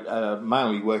boat,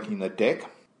 mainly working the deck,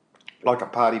 like a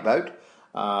party boat.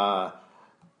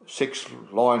 6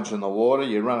 lines in the water.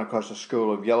 You run across a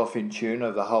school of yellowfin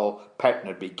tuna. The whole pattern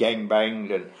would be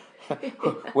gang-banged, and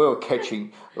we were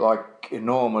catching like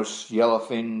enormous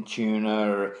yellowfin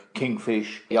tuna,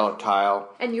 kingfish, yellowtail.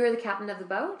 And you were the captain of the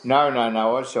boat? No. I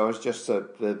was just I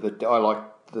like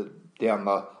the down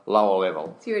the lower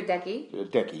level. So you were a decky?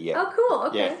 Decky, yeah. Oh, cool.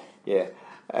 Okay. Yeah.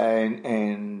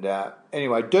 And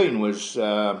anyway, Dean was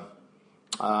one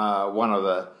of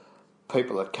the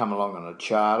people that come along on a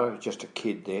charter, just a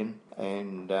kid then,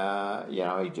 and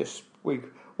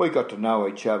we got to know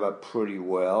each other pretty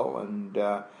well, and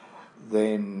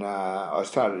then I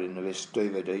started into this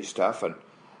DVD stuff and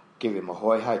give him a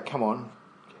hoy, hey, come on,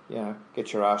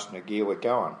 get your ass in the gear, we're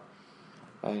going.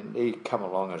 And he'd come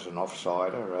along as an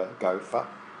offsider, a gopher,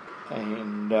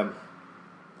 and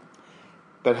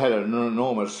but had an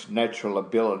enormous natural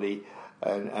ability,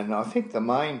 and I think the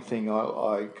main thing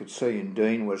I could see in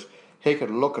Dean was he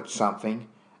could look at something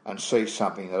and see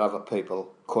something that other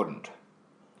people couldn't.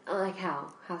 Like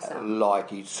how? How so?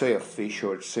 Like he'd see a fish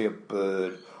or he'd see a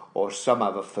bird or some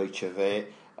other feature there,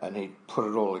 and he'd put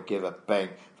it all together, bang,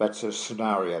 that's a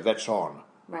scenario, that's on.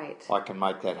 Right. I can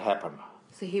make that happen.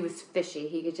 So he was fishy,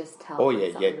 he could just tell. Oh yeah.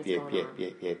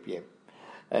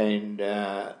 And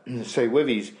see, with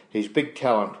his big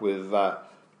talent with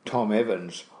Tom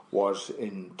Evans was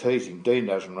in teasing. Dean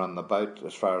doesn't run the boat,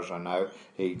 as far as I know.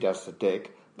 He does the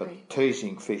deck, but right.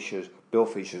 Teasing fishes,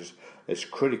 billfishes, is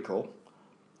critical.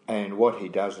 And what he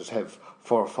does is have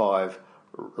 4 or 5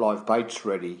 live baits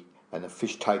ready, and the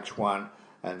fish takes one,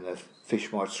 and the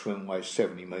fish might swim away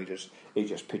 70 metres. He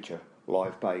just pitch a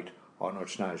live bait on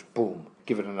its nose, boom,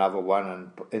 give it another one,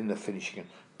 and in the finishing, and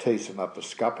tease them up as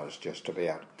scuppers just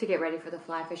about. To get ready for the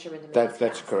fly fisherman to make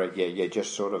That's correct, yeah,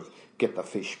 just sort of get the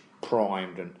fish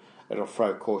primed, and it'll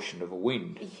throw caution to the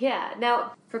wind. Yeah,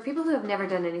 now, for people who have never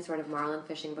done any sort of marlin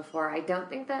fishing before, I don't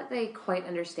think that they quite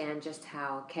understand just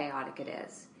how chaotic it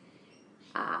is.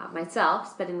 Myself,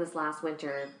 spending this last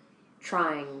winter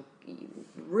trying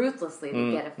ruthlessly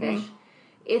to get a fish,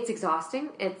 it's exhausting.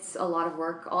 It's a lot of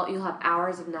work. You'll have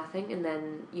hours of nothing, and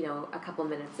then a couple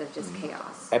minutes of just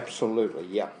chaos. Absolutely,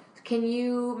 yeah. Can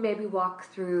you maybe walk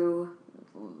through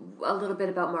a little bit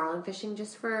about marlin fishing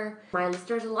just for my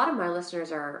listeners? A lot of my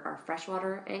listeners are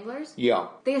freshwater anglers. Yeah.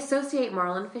 They associate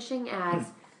marlin fishing as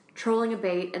trolling a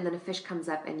bait and then a fish comes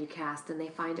up and you cast, and they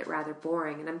find it rather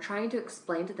boring. And I'm trying to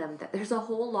explain to them that there's a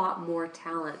whole lot more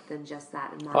talent than just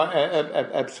that in marlin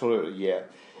fishing. Absolutely, yeah.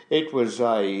 It was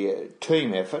a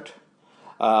team effort.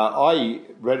 I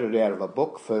read it out of a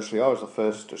book, firstly. I was the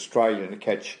first Australian to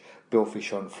catch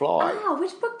billfish on fly. Oh,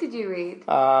 which book did you read?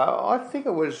 I think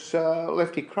it was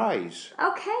Lefty Kray's.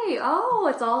 Okay. Oh,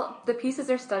 it's all, the pieces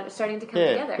are starting to come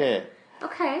together. Yeah.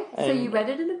 Okay, so you read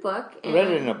it in a book. And read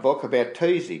it in a book about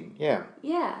teasing, yeah.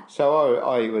 Yeah. So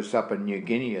I was up in New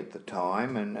Guinea at the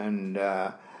time, and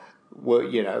the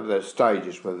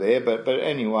stages were there. But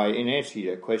anyway, in answer to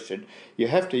your question, you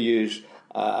have to use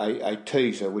a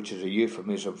teaser, which is a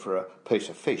euphemism for a piece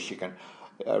of fish. You can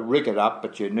rig it up,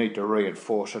 but you need to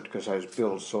reinforce it because those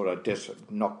bills sort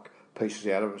of knock pieces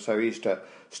out of it. So we used to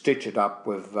stitch it up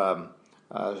with a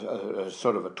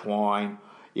sort of a twine.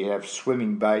 You have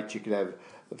swimming baits, you could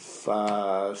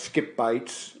have skip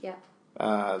baits,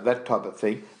 that type of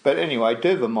thing. But anyway,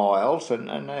 do the miles,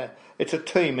 and it's a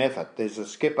team effort. There's a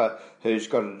skipper who's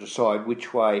got to decide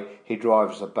which way he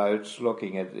drives the boats,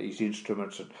 looking at his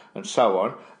instruments and so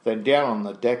on. Then down on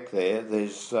the deck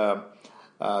there's the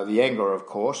angler, of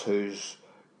course, who's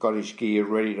got his gear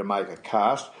ready to make a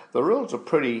cast. The rules are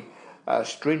pretty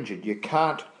stringent. You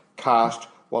can't cast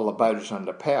while the boat is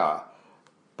under power.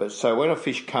 But so when a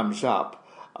fish comes up,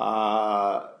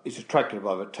 is attracted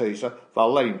by the teaser,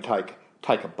 they'll let him take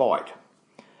a bite.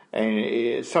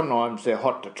 And sometimes they're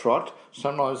hot to trot,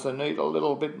 sometimes they need a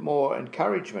little bit more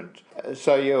encouragement.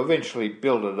 So you eventually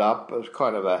build it up as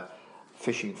kind of a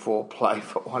fishing foreplay,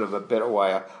 for want of a better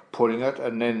way of putting it,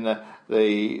 and then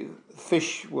the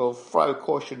fish will throw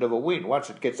caution to the wind.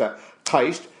 Once it gets a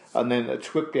taste and then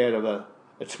it's whipped out of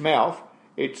its mouth,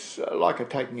 it's like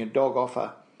taking a dog off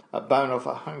a bone off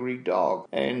a hungry dog.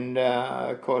 And,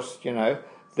 of course,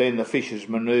 then the fish is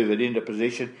manoeuvred into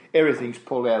position. Everything's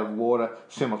pulled out of water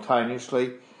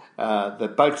simultaneously.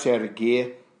 The boat's out of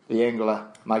gear. The angler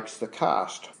makes the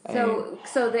cast.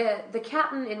 So the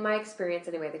captain, in my experience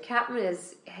anyway, the captain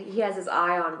he has his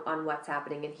eye on what's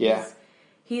happening, and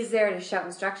he's there to shout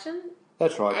instruction.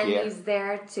 That's right, and yeah. he's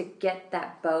there to get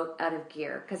that boat out of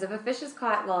gear. Because if a fish is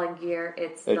caught while in gear,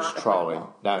 it's not trolling.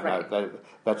 applicable. No,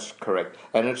 that's correct.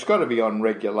 And it's got to be on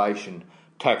regulation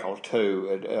tackle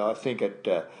too. I think it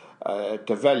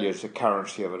devalues the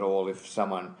currency of it all if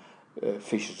someone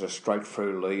fishes a straight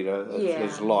through leader.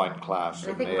 There's line class and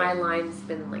in I think there. my line's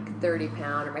been like 30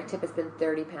 pound, or my tip has been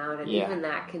 30 pound, and even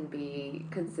that can be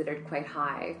considered quite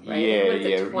high, right? What's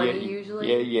it, 20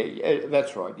 usually? Yeah,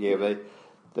 that's right. Yeah,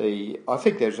 I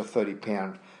think there's a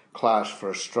 30-pound class for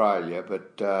Australia,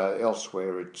 but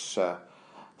elsewhere it's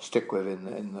stick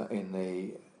within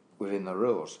the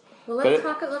rules. Well,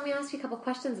 let me ask you a couple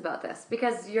questions about this,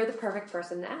 because you're the perfect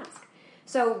person to ask.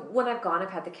 So when I've gone, I've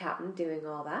had the captain doing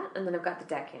all that, and then I've got the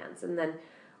deckhands, and then,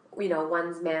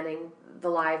 one's manning the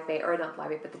live bait, or not live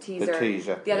bait, but the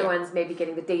teaser. The other one's maybe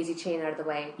getting the daisy chain out of the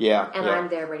way. I'm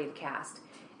there ready to cast.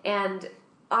 And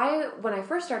when I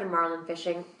first started marlin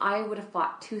fishing, I would have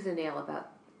fought tooth and nail about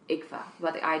IGFA,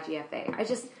 about the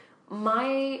IGFA.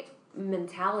 My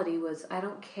mentality was, I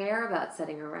don't care about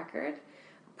setting a record.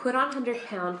 Put on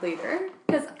 100-pound leader,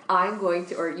 because I'm going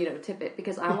to, or tip it,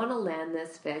 because I want to land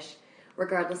this fish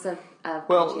regardless of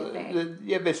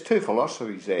IGFA. There's two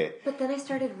philosophies there. But then I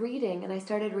started reading,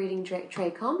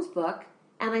 Trey Combs' book,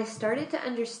 and I started to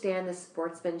understand the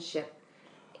sportsmanship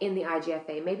in the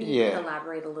IGFA. Maybe you can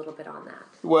elaborate a little bit on that.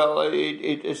 Well,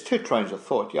 it's two trains of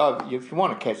thought. If you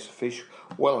want to catch the fish,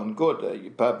 well and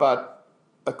good. But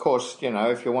of course,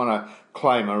 if you want to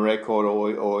claim a record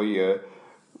or you're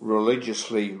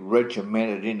religiously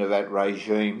regimented into that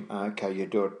regime, okay, you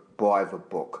do it by the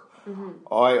book. Mm-hmm.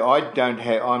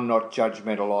 I'm not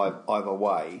judgmental either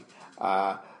way,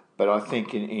 but I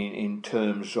think in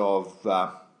terms of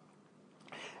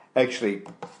actually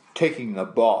ticking the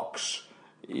box,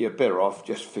 you're better off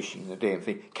just fishing the damn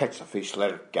thing. Catch the fish,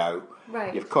 let it go.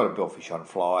 Right. You've caught a billfish on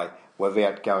fly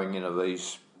without going into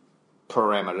these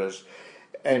parameters.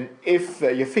 And if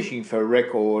you're fishing for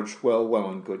records, well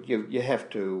and good. You have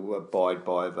to abide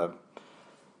by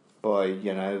all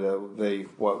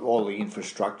the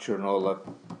infrastructure and all the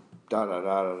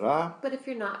da-da-da-da-da. But if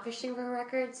you're not fishing for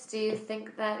records, do you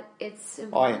think that it's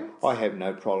important? I have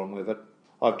no problem with it.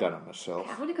 I've done it myself.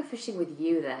 Okay, I want to go fishing with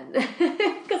you then,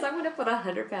 because I'm going to put a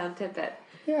 100-pound tippet.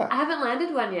 Yeah. I haven't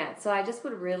landed one yet, so I just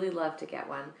would really love to get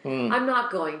one. I'm not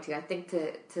going to. I think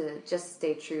to just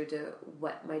stay true to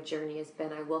what my journey has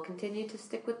been, I will continue to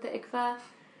stick with the IGFA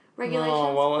regulations.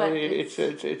 No, well, but it's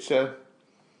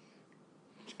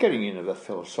getting into the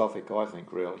philosophic, I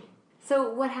think, really.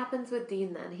 So what happens with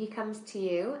Dean then? He comes to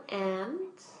you and...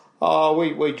 Oh,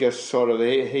 we just sort of...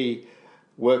 He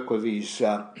worked with his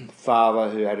father,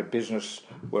 who had a business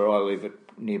where I live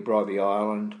near Bribey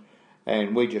Island,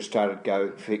 and we just started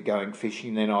going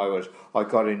fishing. Then I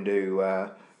got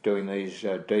into doing these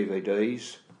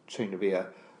DVDs. It seemed to be a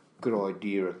good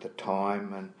idea at the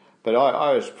time, but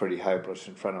I was pretty hopeless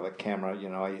in front of a camera.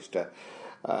 I used to...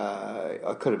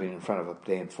 I could have been in front of a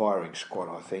damn firing squad,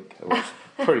 I think. It was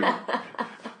pretty...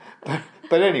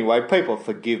 but anyway, people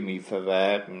forgive me for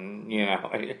that, and,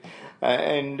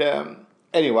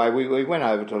 anyway, we went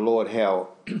over to Lord Howe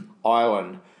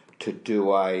Island to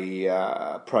do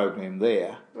a program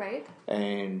there. Right.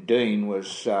 And Dean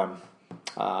was...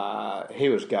 he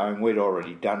was going. We'd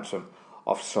already done some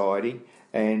off-siding,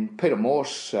 and Peter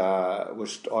Morse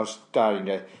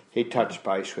he touched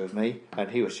base with me,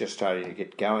 and he was just starting to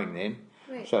get going then.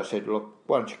 Right. So I said, look,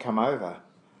 why don't you come over?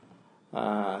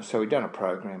 So we'd done a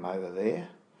program over there,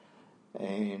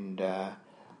 and I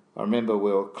remember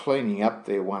we were cleaning up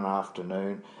there one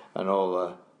afternoon, and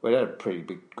we'd had a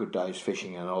pretty good day's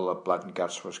fishing, and all the blood and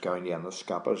guts was going down the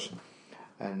scuppers,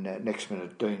 and next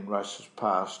minute Dean races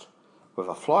past with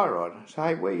a fly rod. I said,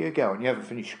 hey, where you going? You haven't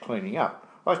finished cleaning up.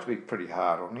 I used to be pretty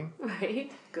hard on him.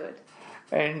 Right, good.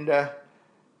 And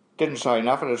didn't say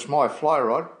nothing. It's my fly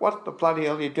rod. What the bloody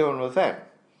hell are you doing with that?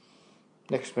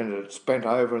 Next minute it's bent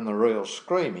over and the reel's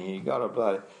screaming. He got a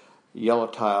bloody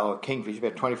yellowtail kingfish,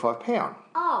 about 25 pound.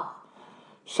 Oh.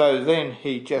 So then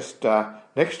he just,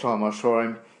 next time I saw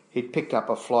him, he'd picked up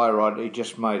a fly rod. He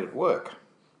just made it work.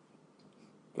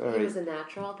 He was a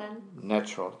natural then?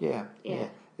 Natural, yeah,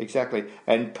 exactly.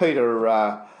 And Peter,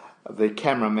 the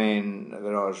cameraman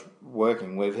that I was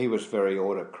working with, he was very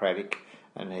autocratic,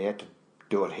 and he had to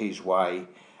do it his way.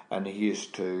 And he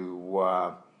used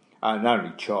to, an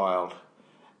only child,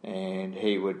 and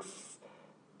he would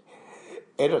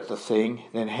edit the thing,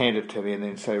 then hand it to me, and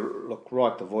then say, look,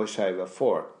 write the voiceover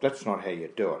for it. That's not how you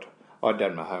do it. I've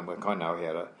done my homework. I know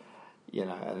how to,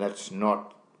 and that's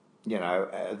not,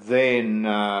 then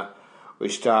we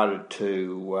started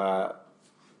to,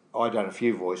 I done a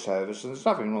few voiceovers, and there's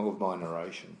nothing wrong with my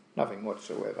narration, nothing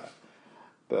whatsoever.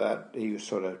 but he was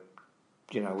sort of,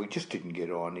 we just didn't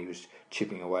get on. He was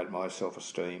chipping away at my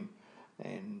self-esteem,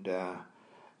 and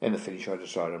in the finish I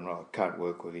decided I can't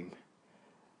work with him.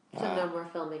 So no more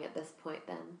filming at this point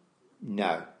then?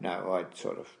 No, I'd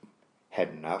sort of had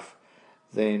enough.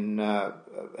 Then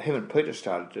him and Peter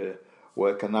started to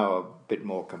work, and they were a bit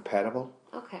more compatible.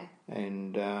 Okay.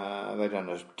 And they'd done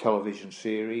a television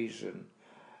series, and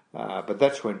but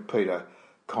that's when Peter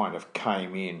kind of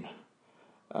came in.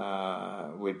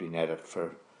 We'd been at it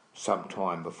for some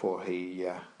time before he.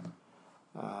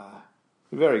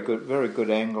 Very good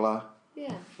angler.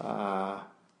 Yeah.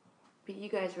 But you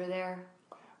guys were there.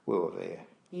 We were there.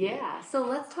 Yeah. So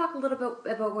let's talk a little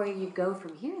bit about where you go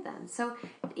from here then. So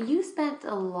you spent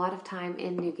a lot of time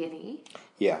in New Guinea.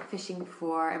 Yeah. Fishing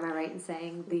for, am I right in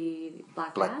saying, the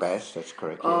black bass? Black bass, that's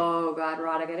correct. Yeah. Oh, God,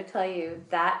 Rod, I got to tell you,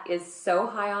 that is so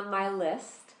high on my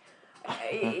list.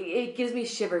 It gives me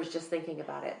shivers just thinking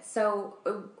about it. So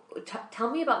tell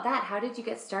me about that. How did you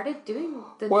get started doing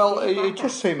the Well, black it bass?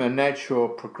 just seemed a natural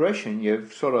progression. You're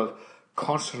sort of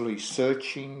constantly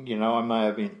searching. I may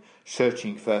have been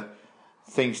searching for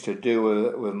things to do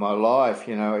with my life,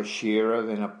 a shearer,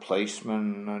 then a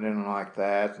policeman, I didn't like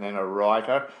that, and then a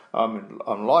writer. I'm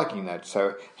liking that.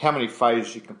 So how many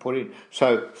phases you can put in?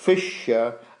 So fish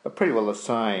are pretty well the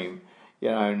same,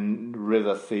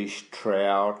 river fish,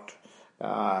 trout,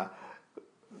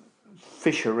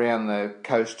 fish around the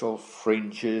coastal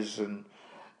fringes, and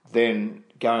then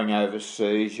going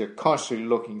overseas, you're constantly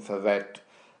looking for that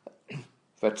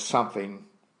something,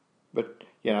 but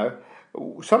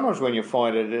sometimes when you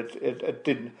find it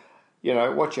didn't,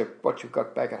 what you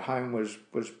got back at home was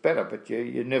better, but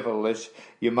you nevertheless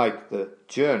you make the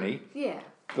journey. Yeah.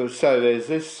 So there's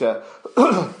this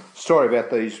story about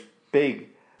these big,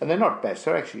 and they're not bass,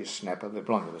 they're actually a snapper. They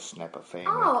belong to the snapper family.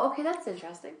 Oh, okay, that's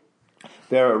interesting.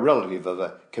 They're a relative of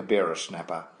the Kibera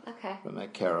snapper. Okay. From the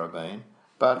Caribbean,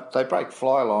 but they break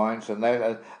fly lines, and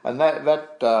that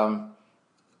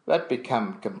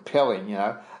become compelling,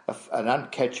 an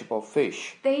uncatchable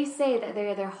fish. They say that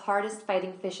they're the hardest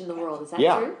fighting fish in the world. Is that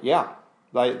true? Yeah,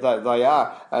 they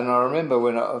are. And I remember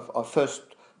when I first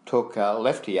took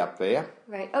Lefty up there.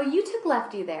 Right. Oh, you took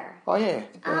Lefty there. Oh, yeah.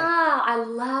 I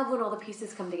love when all the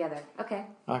pieces come together. Okay.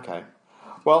 Okay.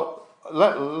 Well,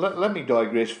 let me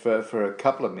digress for a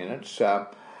couple of minutes.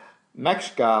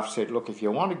 Max Garth said, look, if you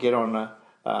want to get on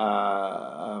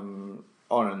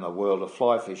in the world of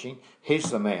fly fishing,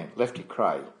 he's the man, Lefty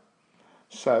Cray.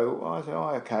 So I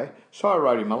thought, okay. So I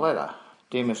wrote him a letter.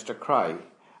 Dear Mr. Cray,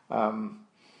 I'm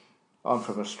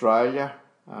from Australia.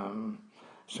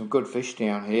 Some good fish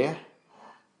down here.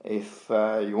 If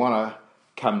you want to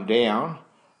come down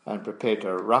and prepare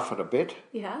to rough it a bit,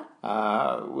 Yeah.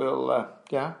 we'll.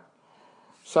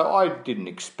 So I didn't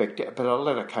expect it, but a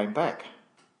letter came back.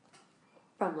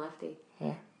 From Lefty.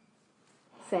 Yeah.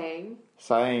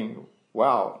 Saying,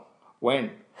 wow,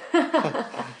 when?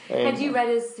 had you read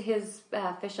his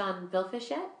Fish on Billfish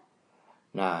yet?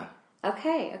 No.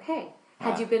 Okay.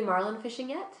 Had you been marlin fishing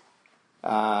yet?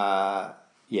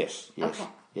 Yes. Okay.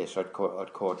 Yes, I'd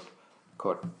caught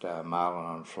marlin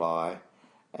on fly,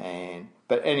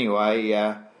 but anyway,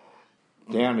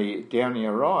 down he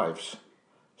arrives.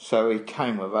 So he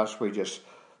came with us. We just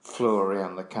flew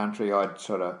around the country.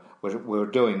 We were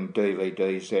doing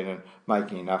DVDs then and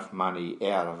making enough money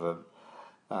out of them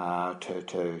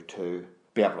to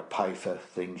be able to pay for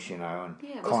things, and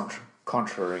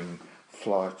contraring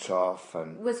flights off.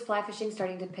 And was fly fishing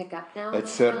starting to pick up now? It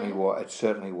certainly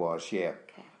was. Yeah.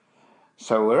 Okay.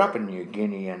 So we're up in New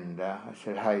Guinea, and I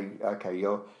said, "Hey, okay,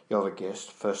 you're the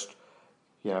guest first,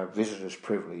 visitor's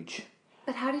privilege."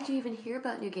 But how did you even hear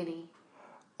about New Guinea?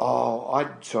 Oh,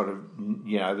 I'd sort of,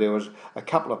 there was a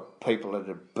couple of people that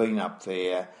had been up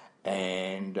there,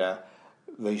 and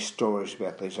these stories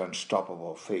about these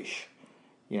unstoppable fish.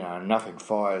 Nothing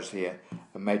fires their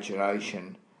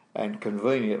imagination, and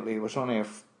conveniently it was on our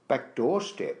back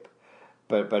doorstep.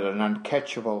 But an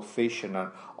uncatchable fish and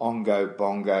an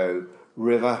ongo-bongo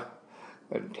river,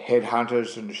 and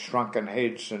headhunters and shrunken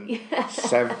heads and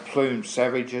plumed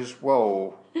savages.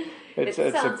 Whoa. It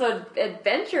sounds so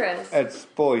adventurous. It's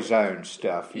boys' own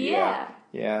stuff, yeah.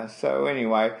 Yeah, so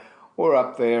anyway, we're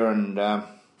up there, and I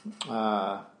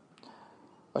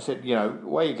said,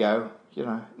 where you go?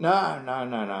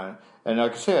 No. And I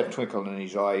could see a twinkle in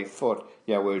his eye. He thought,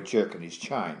 we were jerking his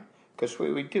chain. Because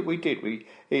we did.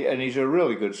 And he's a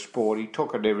really good sport. He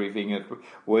took at everything that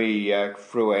we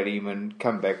threw at him and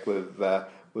come back with a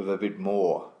bit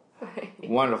more. Right.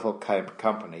 Wonderful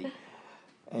company.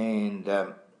 And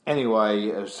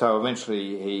anyway, so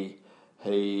eventually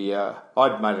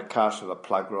I'd made a cast of the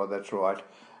plug rod, that's right.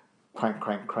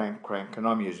 crank, and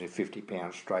I'm using 50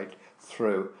 pounds straight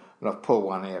through, and I've pulled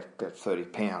one out about 30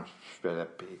 pounds, about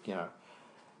that big,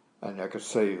 and I could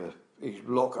see his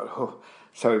look.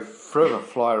 So he threw the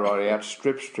fly rod out,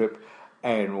 strip,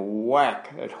 and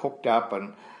whack, it hooked up,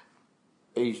 and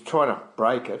he's trying to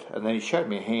break it, and then he showed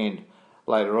me a hand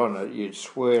later on that you'd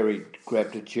swear he'd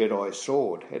grabbed a Jedi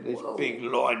sword, had this big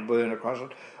line burn across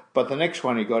it. But the next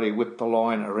one he got, he whipped the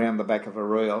line around the back of a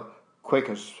reel, quick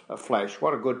as a flash.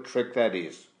 What a good trick that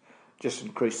is. Just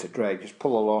increase the drag, just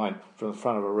pull the line from the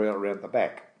front of a reel around the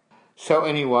back. So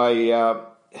anyway,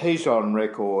 he's on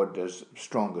record as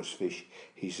strongest fish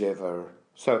he's ever...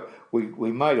 So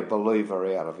we made a believer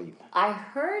out of him. I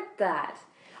heard that.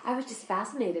 I was just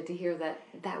fascinated to hear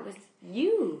that was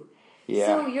you. Yeah.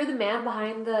 So you're the man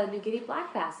behind the New Guinea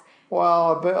black bass.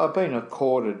 Well, I've been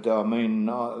accorded. I mean,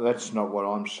 that's not what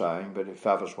I'm saying. But if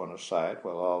others want to say it,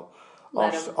 well,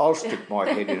 I'll stick my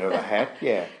head into the hat.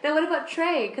 Yeah. Now, what about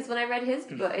Trey? Because when I read his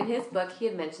book, he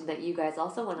had mentioned that you guys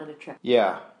also went on a trip.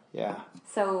 Yeah.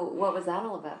 So what was that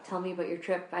all about? Tell me about your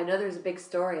trip. I know there's a big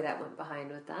story that went behind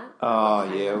with that. Oh,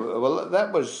 yeah. Well,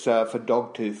 that was for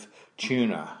dogtooth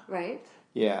tuna. Right.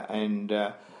 Yeah, and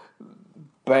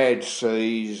bad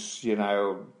seas,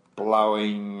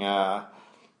 blowing,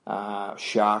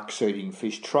 sharks eating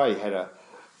fish. Trey had a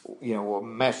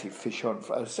massive fish on,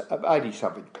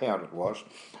 80-something pound it was,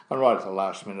 and right at the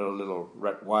last minute, a little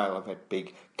rat whale of that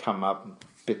big come up and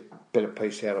bit a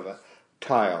piece out of a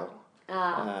tail.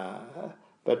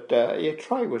 But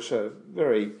Trey was a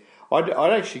very... I'd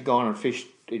actually gone and fished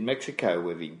in Mexico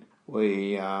with him.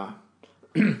 We,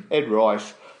 Ed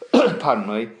Rice, pardon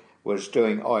me, was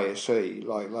doing ISE,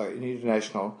 like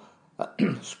International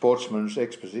Sportsman's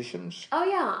Expositions. Oh,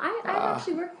 yeah. I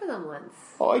actually worked with them once.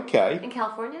 Okay. In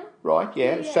California? Right,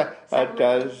 yeah. Yeah. At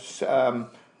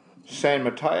San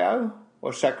Mateo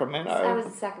or Sacramento? I was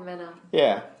in Sacramento.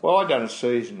 Yeah. Well, I'd done a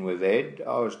season with Ed.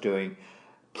 I was doing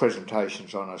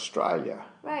presentations on Australia.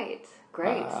 Right.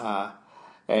 Great.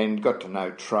 And got to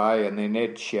know Trey, and then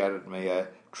Ed shouted me a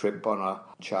trip on a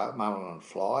mullen and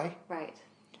fly. Right.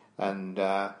 And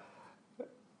I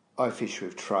fished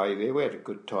with Trey there. We had a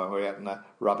good time. We were out in the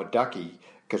rubber ducky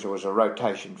because there was a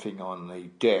rotation thing on the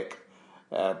deck,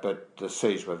 but the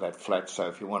seas were that flat, so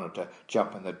if you wanted to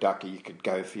jump in the ducky, you could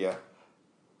go for your...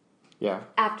 Yeah.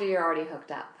 After you're already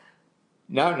hooked up?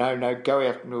 No, go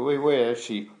out. We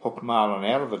actually hooked marlin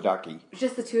out of the ducky.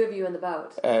 Just the two of you in the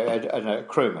boat? And a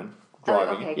crewman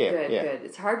driving. Oh, okay, good.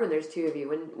 It's hard when there's two of you.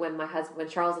 When my husband, when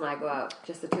Charles and I go out,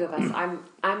 just the two of us, I'm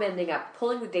ending up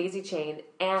pulling the daisy chain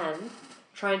and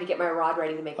trying to get my rod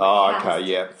ready to make my cast. Okay,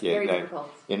 yeah. It's very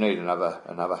difficult. You need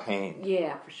another hand.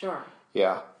 Yeah, for sure.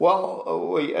 Yeah.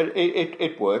 Well,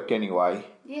 it worked anyway.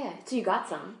 Yeah. So you got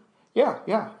some. Yeah.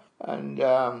 And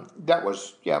that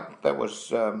was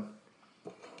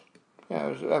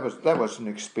an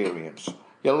experience.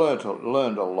 You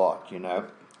learned a lot,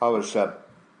 I was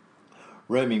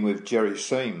rooming with Jerry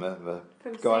Seam, the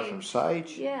guy from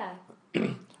Sage. Yeah.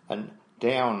 And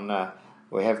down,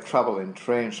 we have trouble in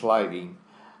translating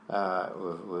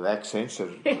with accents. A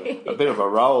bit of a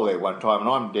roll there one time, and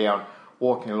I'm down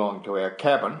walking along to our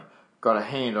cabin, got a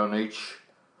hand on each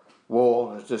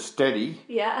wall, just steady.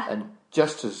 Yeah. And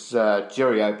just as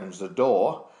Jerry opens the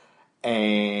door,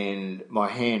 and my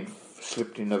hand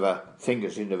slipped into the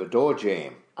fingers into the door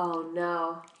jamb. Oh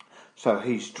no! So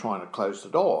he's trying to close the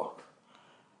door,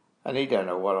 and he don't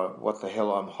know what the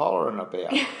hell I'm hollering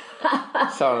about.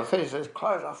 So he says,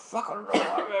 "Close the fucking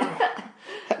door!"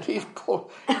 And he's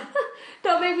pulled.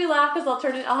 Don't make me laugh because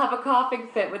I'll have a coughing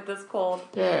fit with this cold.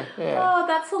 Yeah. Oh,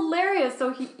 that's hilarious.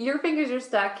 So your fingers are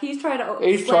stuck. He's trying to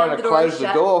close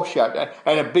the door shut,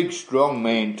 and a big strong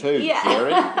man too,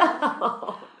 Jerry.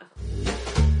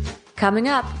 Coming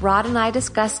up, Rod and I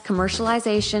discuss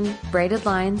commercialization, braided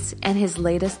lines, and his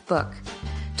latest book.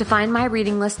 To find my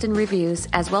reading list and reviews,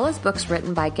 as well as books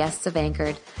written by guests of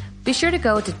Anchored, be sure to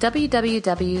go to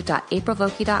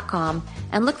www.aprilvokey.com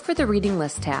and look for the reading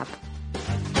list tab.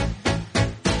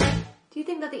 Do you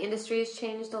think that the industry has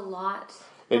changed a lot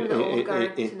from the old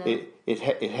guard to now?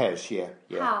 It has, yeah.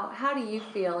 How do you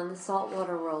feel in the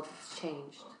saltwater world it's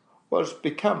changed? Well, it's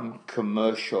become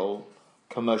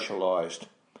commercialised.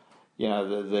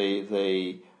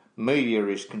 The media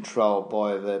is controlled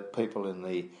by the people in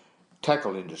the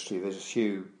tackle industry. There's a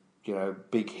few,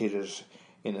 big hitters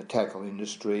in the tackle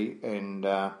industry, and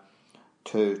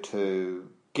to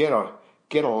get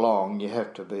along, you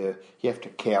have to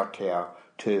kowtow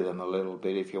to them a little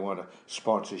bit if you want a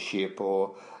sponsorship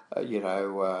or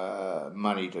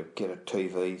money to get a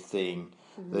TV thing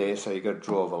there. So you've got to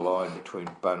draw the line between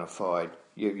bona fide,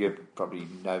 You probably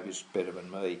know this better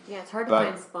than me. Yeah, it's hard to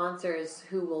find sponsors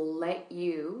who will let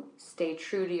you stay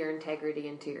true to your integrity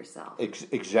and to yourself.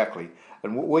 Exactly.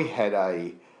 And we had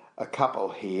a couple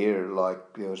here,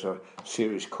 like there was a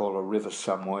series called A River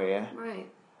Somewhere. Right.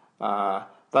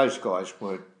 Those guys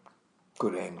weren't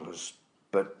good anglers,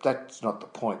 but that's not the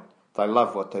point. They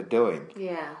love what they're doing.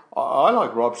 Yeah. I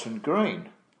like Robson Green.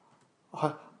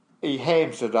 He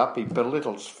hams it up, he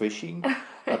belittles fishing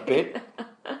a bit,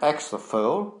 acts the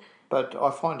fool, but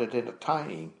I find it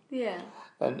entertaining. Yeah.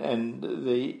 And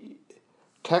the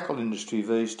tackle industry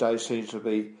these days seems to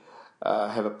be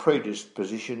have a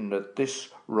predisposition that this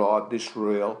rod, this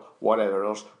reel, whatever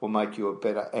else, will make you a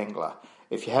better angler.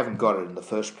 If you haven't got it in the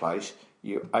first place,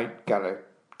 you ain't going to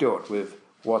do it with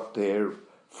what they're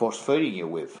force-feeding you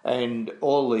with. And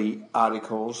all the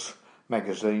articles,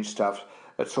 magazine stuff,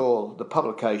 it's all, the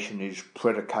publication is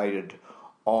predicated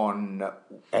on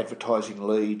advertising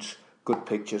leads, good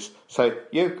pictures. So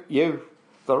the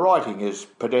writing is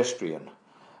pedestrian,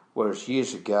 whereas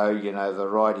years ago, the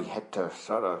writing had to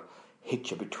sort of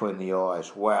hit you between the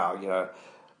eyes. Wow,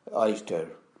 I used to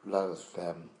love,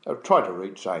 I tried to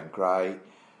read Zane Grey,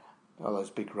 all those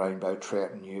big rainbow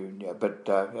trout and but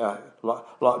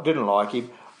didn't like him.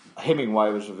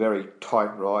 Hemingway was a very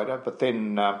tight writer, but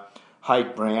then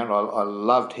Haig Brown, I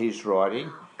loved his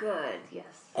writing. Oh, good, yes.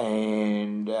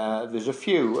 And there's a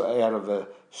few out of the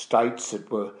States that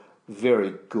were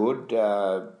very good.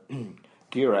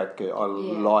 Dirac,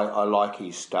 I like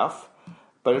his stuff,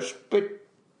 but it's a bit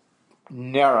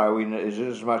narrow in it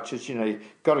as much as, you've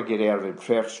got to get out of them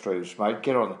trout streams, mate.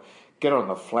 Get on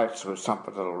the flats with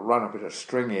something that'll run a bit of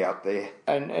string out there.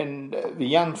 And the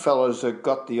young fellas have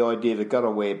got the idea they've got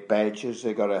to wear badges,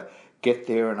 they've got to get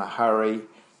there in a hurry,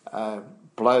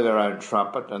 blow their own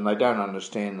trumpet, and they don't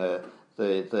understand the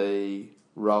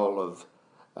role of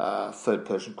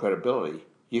third-person credibility.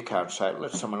 You can't say it,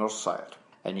 let someone else say it.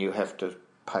 And you have to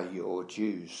pay your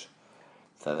dues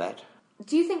for that.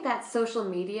 Do you think that social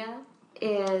media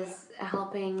is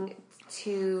helping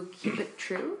to keep it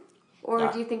true? Or No.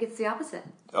 do you think it's the opposite?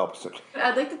 Opposite.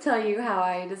 I'd like to tell you how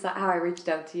I reached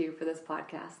out to you for this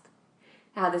podcast,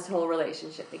 how this whole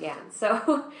relationship began.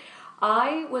 So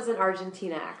I was in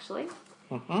Argentina, actually,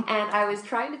 and I was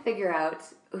trying to figure out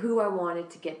who I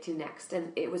wanted to get to next,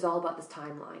 and it was all about this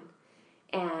timeline.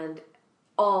 And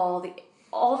all the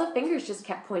fingers just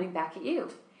kept pointing back at you.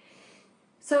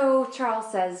 So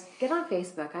Charles says, get on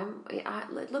Facebook.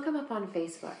 Look him up on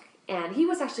Facebook. And he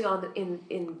was actually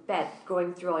in bed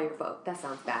going through all your photos. That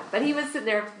sounds bad. But he was sitting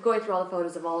there going through all the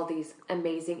photos of all of these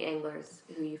amazing anglers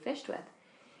who you fished with.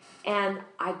 And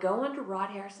I go onto Rod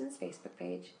Harrison's Facebook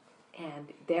page,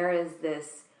 and there is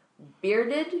this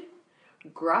bearded,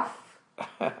 gruff,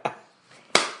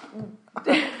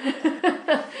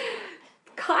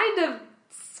 kind of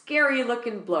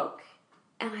scary-looking bloke.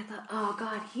 And I thought, oh,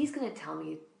 God, he's going to tell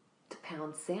me to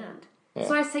pound sand. Yeah.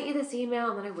 So I sent you this email,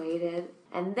 and then I waited.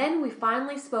 And then we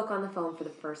finally spoke on the phone for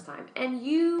the first time. And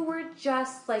you were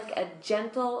just like a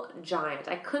gentle giant.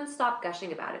 I couldn't stop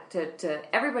gushing about it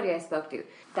to everybody I spoke to.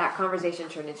 That conversation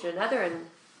turned into another. And,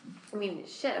 I mean,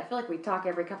 shit, I feel like we talk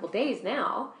every couple days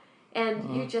now.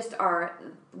 And you just are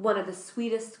one of the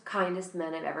sweetest, kindest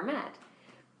men I've ever met.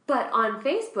 But on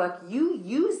Facebook, you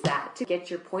use that to get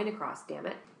your point across, damn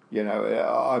it.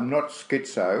 I'm not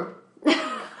schizo.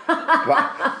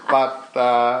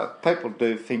 but people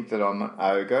do think that I'm an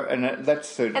ogre, and that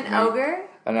suited me. An ogre?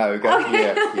 An ogre,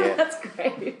 okay. yeah. That's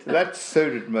great. That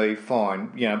suited me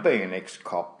fine. Being an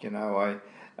ex-cop, people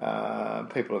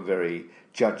are very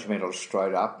judgmental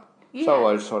straight up. Yeah. So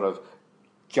I sort of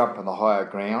jump on the higher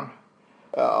ground.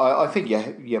 I think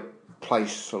you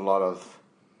place a lot of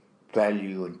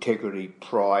value, integrity,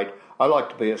 pride. I like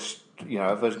to be if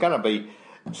there's going to be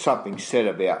something said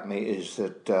about me, is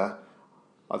that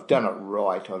I've done it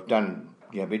right. I've done,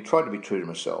 tried to be true to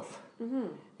myself,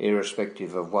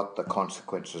 irrespective of what the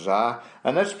consequences are.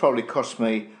 And that's probably cost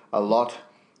me a lot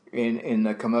in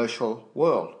the commercial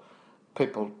world.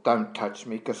 People don't touch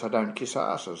me because I don't kiss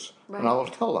asses, right. And I will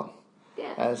tell them.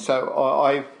 Yeah. So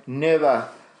I've never,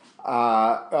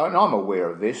 and I'm aware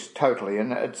of this totally,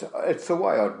 and it's the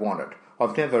way I'd want it.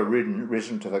 I've never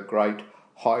risen to the great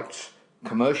heights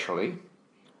commercially.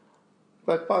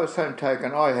 But by the same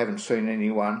token, I haven't seen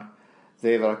anyone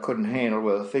there that I couldn't handle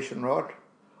with a fishing rod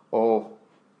or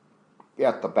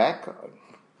out the back,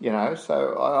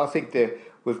 So I think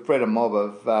we've bred a mob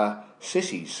of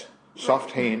sissies,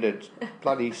 soft-handed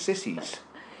bloody sissies.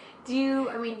 You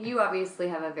obviously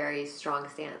have a very strong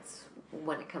stance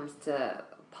when it comes to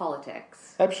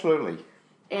politics. Absolutely.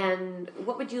 And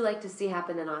what would you like to see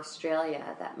happen in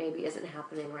Australia that maybe isn't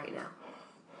happening right now?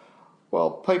 Well,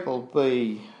 people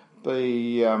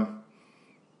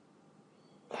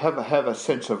have a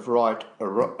sense of right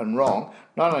and wrong,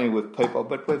 not only with people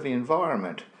but with the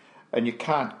environment. And you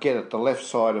can't get at the left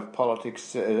side of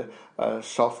politics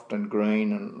soft and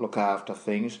green and look after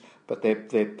things, but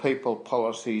their people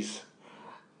policies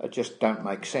just don't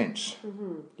make sense.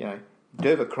 Mm-hmm. You know,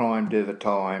 do the crime, do the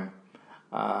time,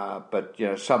 but you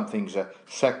know some things are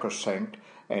sacrosanct,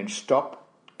 and stop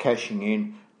cashing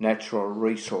in natural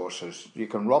resources. You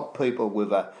can rob people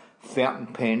with a fountain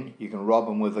pen, you can rob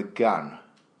them with a gun,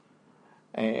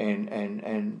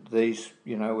 and these,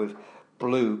 you know, with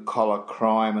blue collar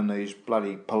crime and these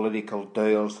bloody political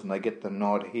deals, and they get the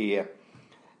nod here,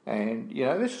 and you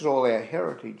know this is all our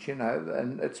heritage, you know,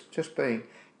 and it's just being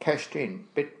cashed in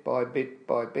bit by bit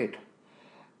by bit,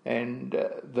 and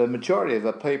the majority of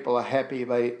the people are happy.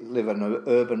 They live an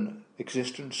urban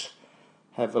existence,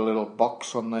 have a little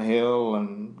box on the hill,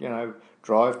 and you know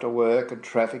drive to work and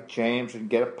traffic jams and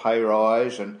get a pay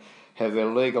rise and have a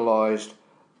legalised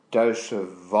dose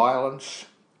of violence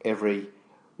every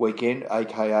weekend,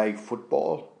 aka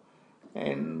football,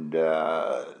 and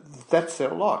that's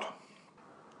their lot.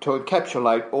 To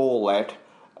encapsulate all that,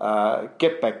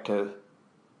 get back to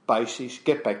basics,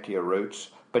 get back to your roots,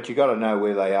 but you've got to know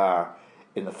where they are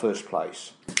in the first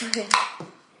place. Okay.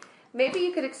 Maybe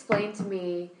you could explain to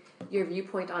me your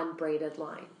viewpoint on braided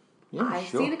line. Yeah, I've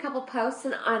sure. seen a couple posts,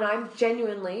 and I'm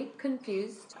genuinely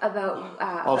confused about.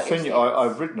 I'll send you.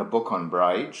 I've written a book on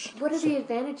braids. What are the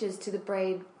advantages to the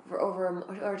braid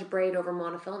to braid over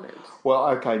monofilament? Well,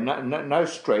 okay, no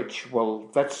stretch. Well,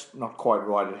 that's not quite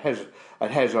right.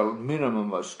 It has a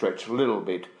minimum of stretch, a little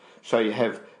bit, so you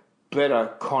have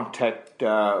better contact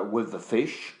with the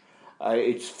fish.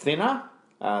 It's thinner,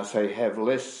 so you have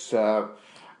less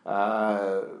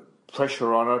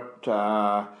pressure on it.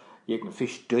 You can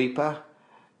fish deeper.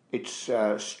 It's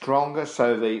stronger,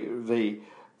 so the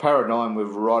paradigm with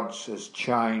rods has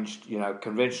changed. You know,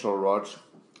 conventional rods,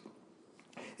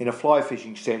 in a fly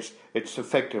fishing sense, it's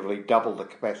effectively double the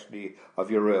capacity of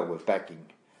your reel with backing.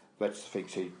 That's the thing.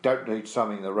 So you don't need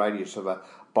something the radius of a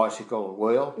bicycle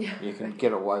wheel. You can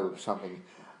get away with something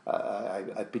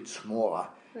a bit smaller.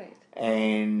 Right.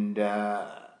 And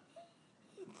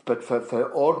but for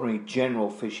ordinary general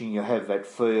fishing, you have that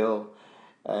feel,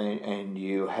 and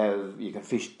you can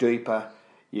fish deeper.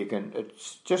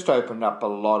 It's just opened up a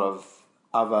lot of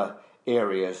other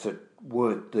areas that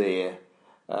weren't there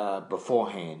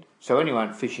beforehand. So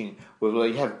anyone fishing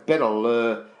you have better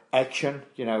lure action.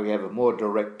 You know, we have a more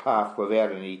direct path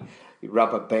without any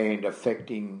rubber band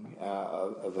affecting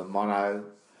of the mono.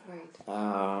 Right.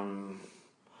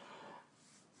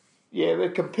 Yeah,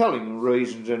 they're compelling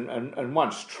reasons, and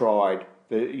once tried,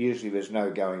 usually there's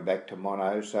no going back to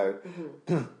mono. So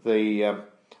the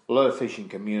lure fishing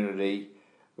community,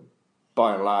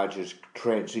 by and large, has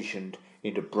transitioned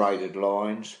into braided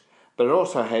lines, but it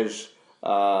also has a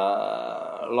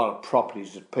lot of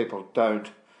properties that people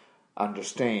don't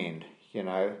understand, you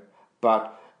know.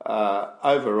 But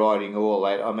overriding all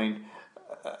that, I mean,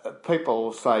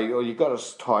 people say, "Oh, you've got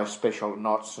to tie special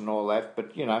knots and all that,"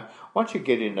 but you know, once you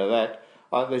get into that,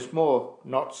 there's more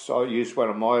knots. I use one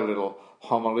of my little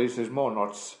homilies. There's more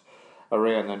knots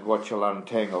around than what you'll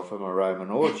untangle from a Roman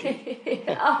orgy.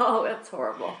 Oh, that's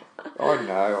horrible. I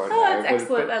know. Oh, that's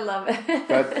excellent. I love it.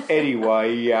 But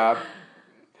anyway,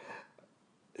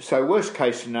 so worst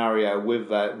case scenario with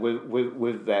that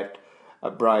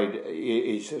braid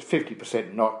is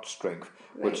 50% knot strength,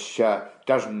 right, which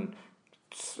doesn't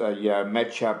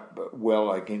match up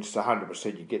well against the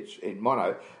 100% you get in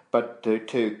mono. But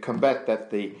to combat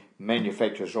that, the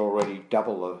manufacturer's already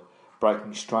double the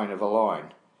breaking strain of a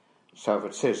line. So if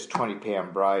it says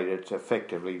 20-pound braid, it's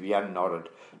effectively the unknotted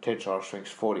tensile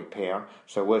strength's 40-pound.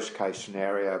 So worst case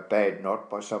scenario, a bad knot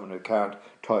by someone who can't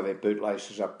tie their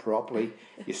bootlaces up properly,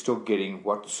 you're still getting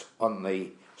what's on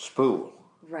the spool.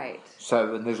 Right.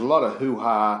 So and there's a lot of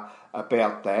hoo-ha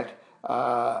about that.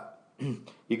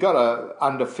 You've got to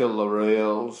underfill the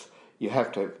reels. You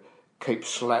have to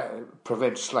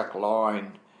prevent slack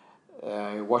line.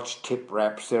 Watch tip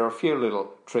wraps. There are a few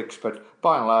little tricks, but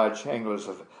by and large, anglers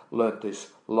have learnt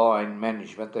this line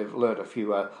management. They've learnt a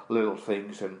few little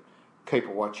things, and keep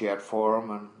a watch out for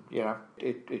them, and you know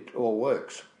it all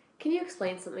works. Can you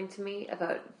explain something to me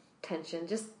about tension?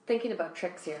 Just thinking about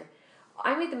tricks here.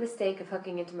 I made the mistake of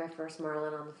hooking into my first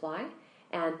marlin on the fly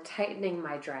and tightening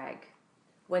my drag.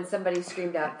 When somebody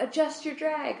screamed out, "Adjust your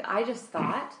drag," I just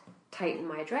thought, tighten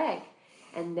my drag.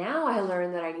 And now I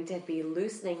learn that I need to be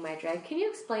loosening my drag. Can you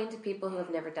explain to people who have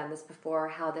never done this before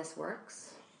how this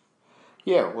works?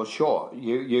 Yeah, well, sure.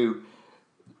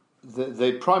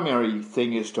 The primary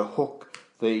thing is to hook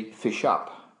the fish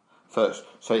up first.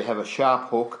 So you have a sharp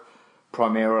hook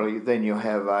primarily, then you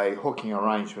have a hooking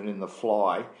arrangement in the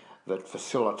fly that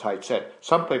facilitates that.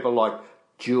 Some people like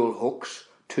dual hooks,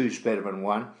 two's better than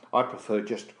one. I prefer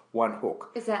just one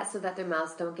hook. Is that so that their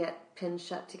mouths don't get pinned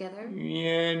shut together?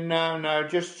 Yeah, no,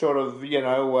 just sort of,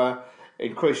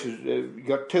 increases. You've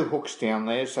got two hooks down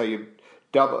there, so you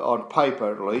double, on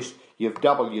paper at least, you've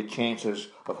doubled your chances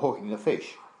of hooking the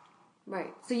fish.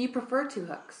 Right. So you prefer two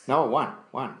hooks? No, one.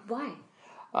 Why?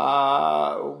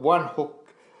 One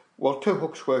hook, well, two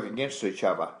hooks work against each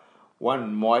other.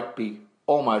 One might be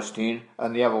almost in,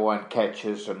 and the other one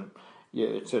catches, and yeah,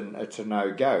 it's a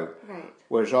no-go. Right.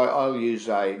 Whereas I'll use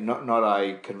not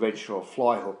a conventional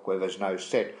fly hook where there's no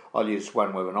set. I'll use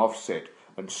one with an offset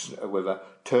and with a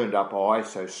turned up eye,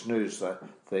 so snooze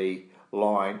the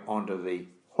line onto the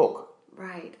hook.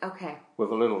 Right. Okay.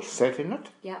 With a little set in it.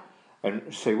 Yep.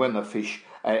 And see when the fish,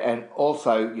 and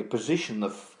also you position the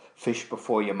fish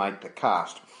before you make the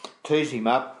cast. Tease him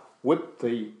up, whip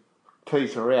the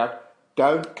teaser out.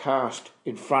 Don't cast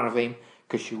in front of him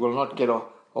because you will not get a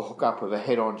hook up with a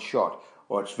head-on shot,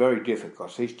 or it's very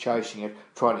difficult. He's chasing it,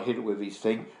 trying to hit it with his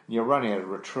thing, and you're running out of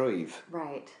retrieve.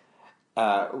 Right.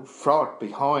 Throw it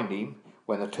behind him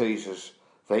when the teaser's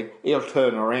thing. He'll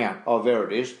turn around. Oh, there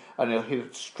it is, and he'll hit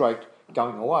it straight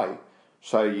going away.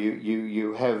 So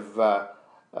you have the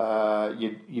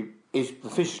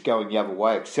fish is going the other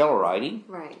way, accelerating.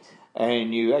 Right.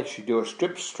 And you actually do a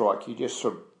strip strike. You just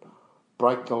sort of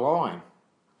break the line.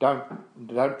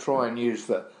 Don't try and use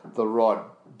the rod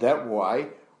that way.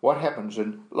 What happens,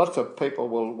 and lots of people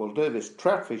will do this,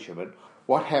 trout fishermen,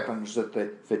 what happens that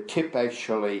the tip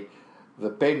actually, the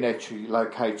bend actually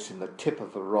locates in the tip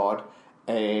of the rod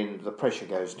and the pressure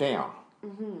goes down.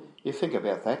 Mm-hmm. You think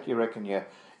about that, you reckon you're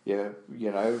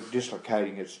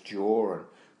dislocating its jaw and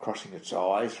crossing its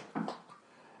eyes.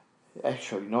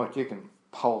 Actually not, you can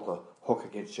pull the hook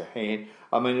against your hand.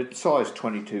 I mean, it's size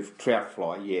 22 trout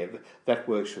fly, yeah, that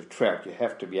works with trout. You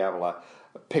have to be able to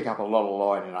pick up a lot of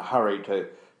line in a hurry to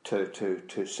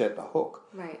set the hook.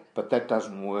 Right. But that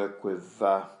doesn't work with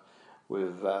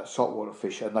saltwater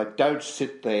fish, and they don't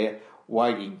sit there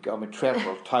waiting. I mean, trout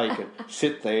will take and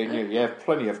sit there, and you have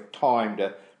plenty of time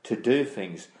to do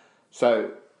things.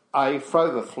 So,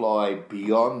 throw the fly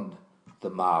beyond the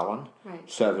marlin, right,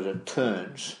 so that it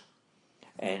turns,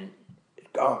 and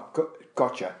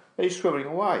gotcha. He's swimming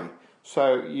away.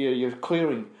 So you're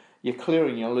clearing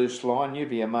your loose line. You'd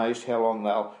be amazed how long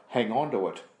they'll hang on to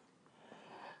it,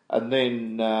 and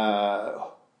then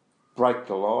break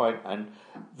the line. And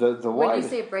the way when you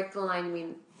say break the line, you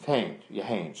mean your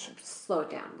hands. Slow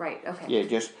it down, right? Okay.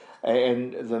 Yeah,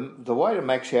 and the way to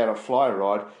max out a fly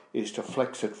rod is to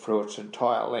flex it through its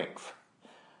entire length.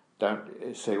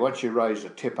 Don't see, once you raise the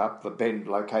tip up, the bend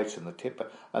locates in the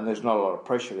tip, and there's not a lot of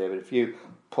pressure there. But if you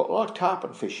put, like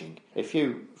tarpon fishing, if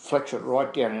you flex it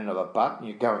right down into the butt and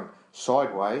you're going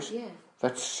sideways, yeah,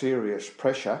 that's serious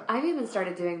pressure. I've even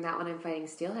started doing that when I'm fighting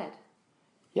steelhead.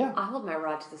 Yeah. I hold my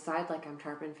rod to the side like I'm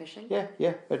tarpon fishing. Yeah,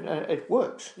 it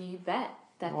works. You bet.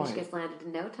 That fish gets landed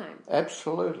in no time.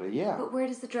 Absolutely, yeah. But where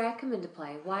does the drag come into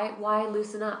play? Why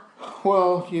loosen up?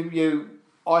 Well,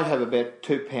 I have about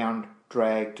 2 pound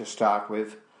drag to start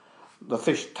with. The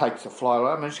fish takes the fly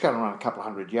line. I mean, it's going to run a couple of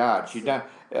 100 yards.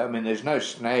 There's no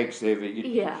snags there.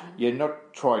 You're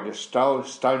not trying to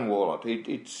stonewall it.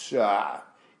 It's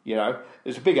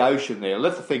there's a big ocean there.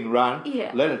 Let the thing run.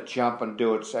 Yeah. Let it jump and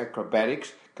do its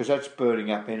acrobatics, because that's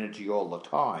burning up energy all the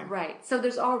time. Right. So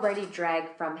there's already drag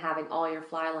from having all your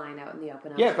fly line out in the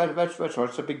open ocean. Yeah, that's right.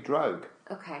 It's a big drogue.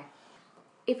 Okay.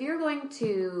 If you're going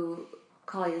to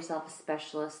call yourself a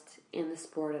specialist in the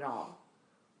sport at all,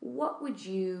 what would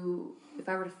you, if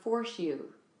I were to force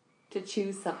you to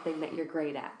choose something that you're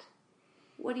great at,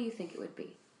 what do you think it would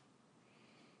be?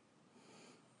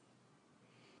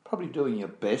 Probably doing your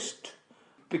best,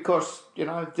 because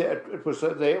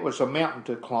it was a mountain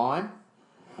to climb.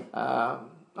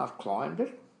 I've climbed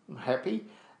it. I'm happy,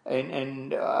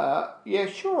 and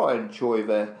sure, I enjoy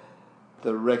the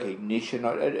recognition.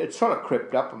 It sort of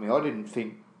crept up on me. I didn't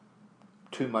think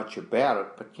too much about it,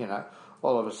 but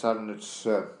all of a sudden it's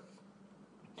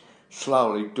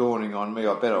slowly dawning on me.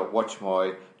 I better watch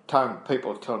my tongue.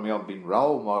 People tell me I've been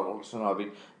role models and I've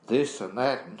been this and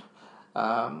that, and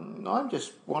I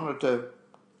just wanted to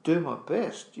do my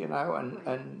best,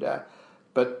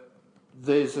 but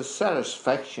there's a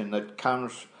satisfaction that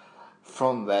comes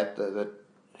from that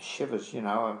shivers,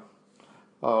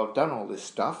 I've done all this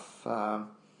stuff, and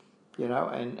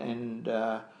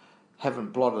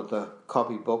haven't blotted the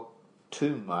copybook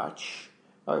too much.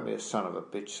 I can be a son of a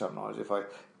bitch sometimes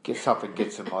if something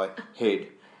gets in my head,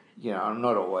 I'm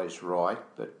not always right,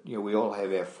 but we all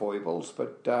have our foibles.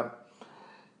 But I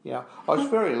was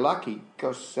very lucky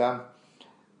because I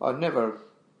never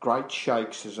great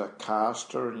shakes as a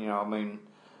caster,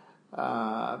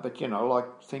 but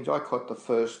like things, I caught the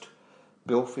first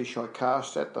billfish I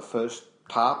cast at, the first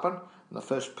tarpon, and the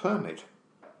first permit.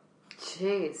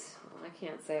 Jeez, well, I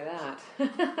can't say that.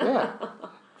 Yeah,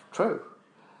 true.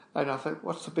 And I thought,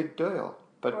 what's the big deal?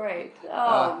 But right.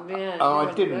 Oh man.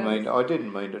 I didn't mean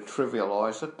to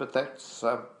trivialise it, but that's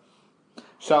so.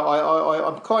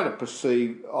 I'm kind of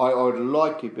perceived. I would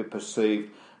like to be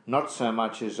perceived not so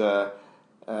much as a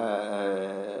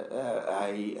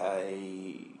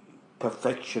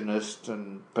perfectionist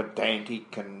and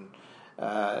pedantic and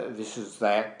this is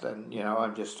that, and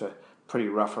I'm just pretty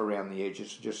rough around the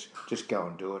edges. Just go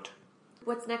and do it.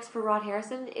 What's next for Rod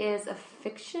Harrison is a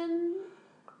fiction.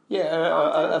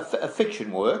 Yeah, a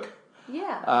fiction work.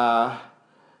 Yeah.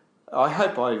 I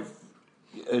hope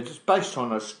it's based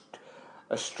on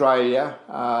Australia.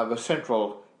 The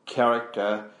central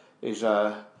character is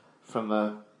from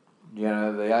the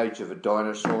age of the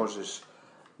dinosaurs. This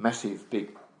massive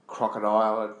big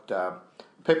crocodile.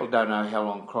 People don't know how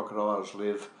long crocodiles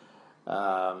live,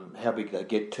 how big they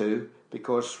get to,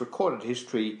 because recorded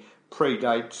history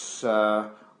postdates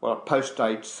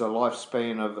the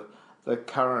lifespan of the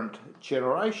current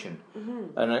generation,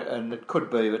 and it could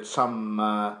be that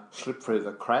some slip through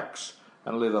the cracks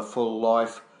and live a full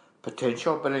life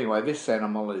potential. But anyway, this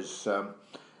animal is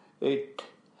it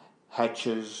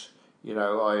hatches.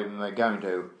 I'm going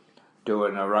to do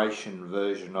a narration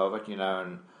version of it.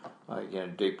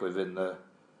 And deep within the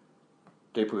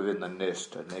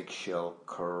nest, an eggshell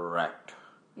cracked.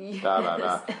 Yes. Da, da,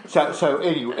 da. So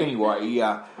anyway,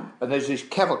 and there's this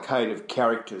cavalcade of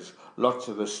characters, lots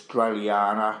of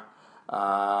Australiana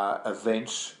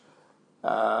events,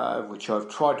 which I've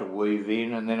tried to weave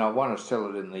in, and then I want to sell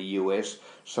it in the US,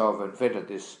 so I've invented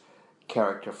this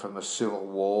character from the Civil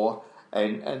War,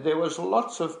 and there was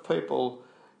lots of people,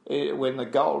 when the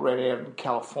gold ran out in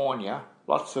California,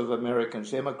 lots of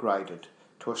Americans emigrated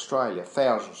to Australia,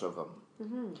 thousands of them.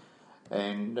 Mm-hmm.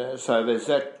 And so there's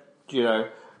that,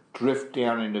 drift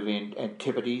down into the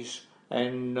Antipodes,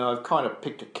 and I've kind of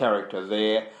picked a character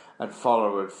there and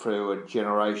followed it through and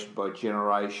generation by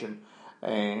generation,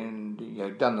 and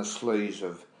done the sleaze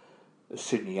of the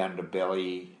Sydney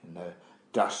underbelly and the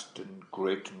dust and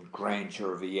grit and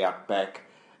grandeur of the outback,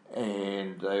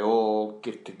 and they all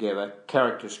get together.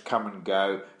 Characters come and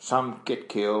go. Some get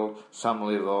killed, some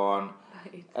live on.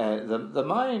 Right. The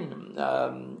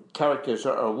main characters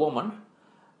are a woman,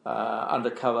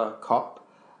 undercover cop.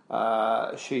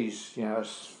 She's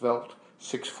svelte,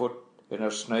 6 foot in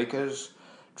her sneakers,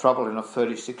 trouble in a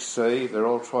 36C. They're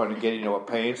all trying to get into her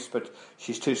pants, but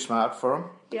she's too smart for them.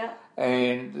 Yeah.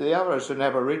 And the other is an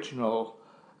Aboriginal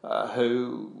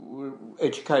who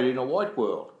educated in a white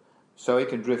world. So he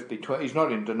can drift between, he's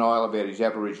not in denial about his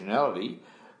Aboriginality,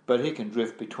 but he can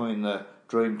drift between the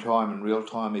dream time and real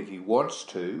time if he wants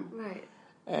to. Right.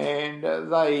 And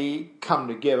they come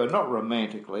together, not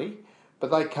romantically,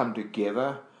 but they come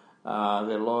together,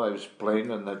 their lives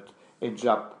blend, and that ends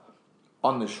up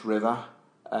on this river.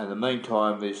 And in the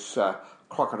meantime, this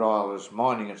crocodile is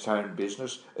minding its own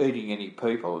business, eating any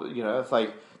people. If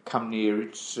they come near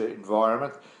its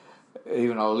environment,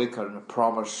 even a lick and a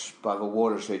promise by the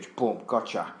water's edge, boom,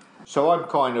 gotcha. So I'm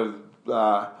kind of,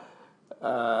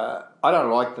 I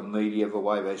don't like the media, the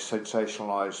way they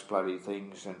sensationalise bloody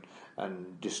things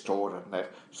and distort it and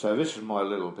that. So this is my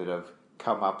little bit of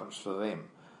comeuppance for them.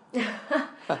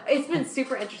 It's been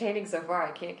super entertaining so far.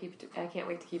 I can't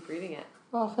wait to keep reading it.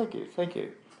 Oh, thank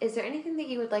you. Is there anything that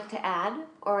you would like to add,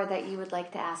 or that you would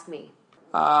like to ask me?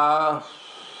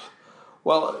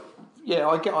 Well, yeah,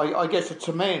 I guess it's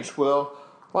a man's world.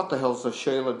 What the hell's the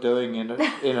Sheila doing in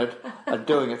it, and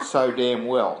doing it so damn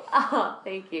well? Oh,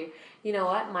 thank you. You know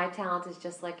what? My talent is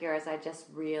just like yours. I just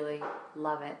really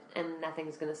love it, and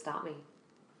nothing's going to stop me.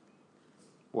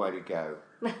 Way to go.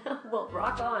 Well,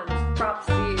 rock on. Props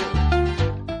to you.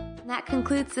 And that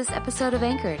concludes this episode of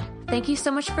Anchored. Thank you so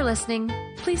much for listening.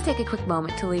 Please take a quick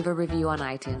moment to leave a review on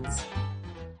iTunes.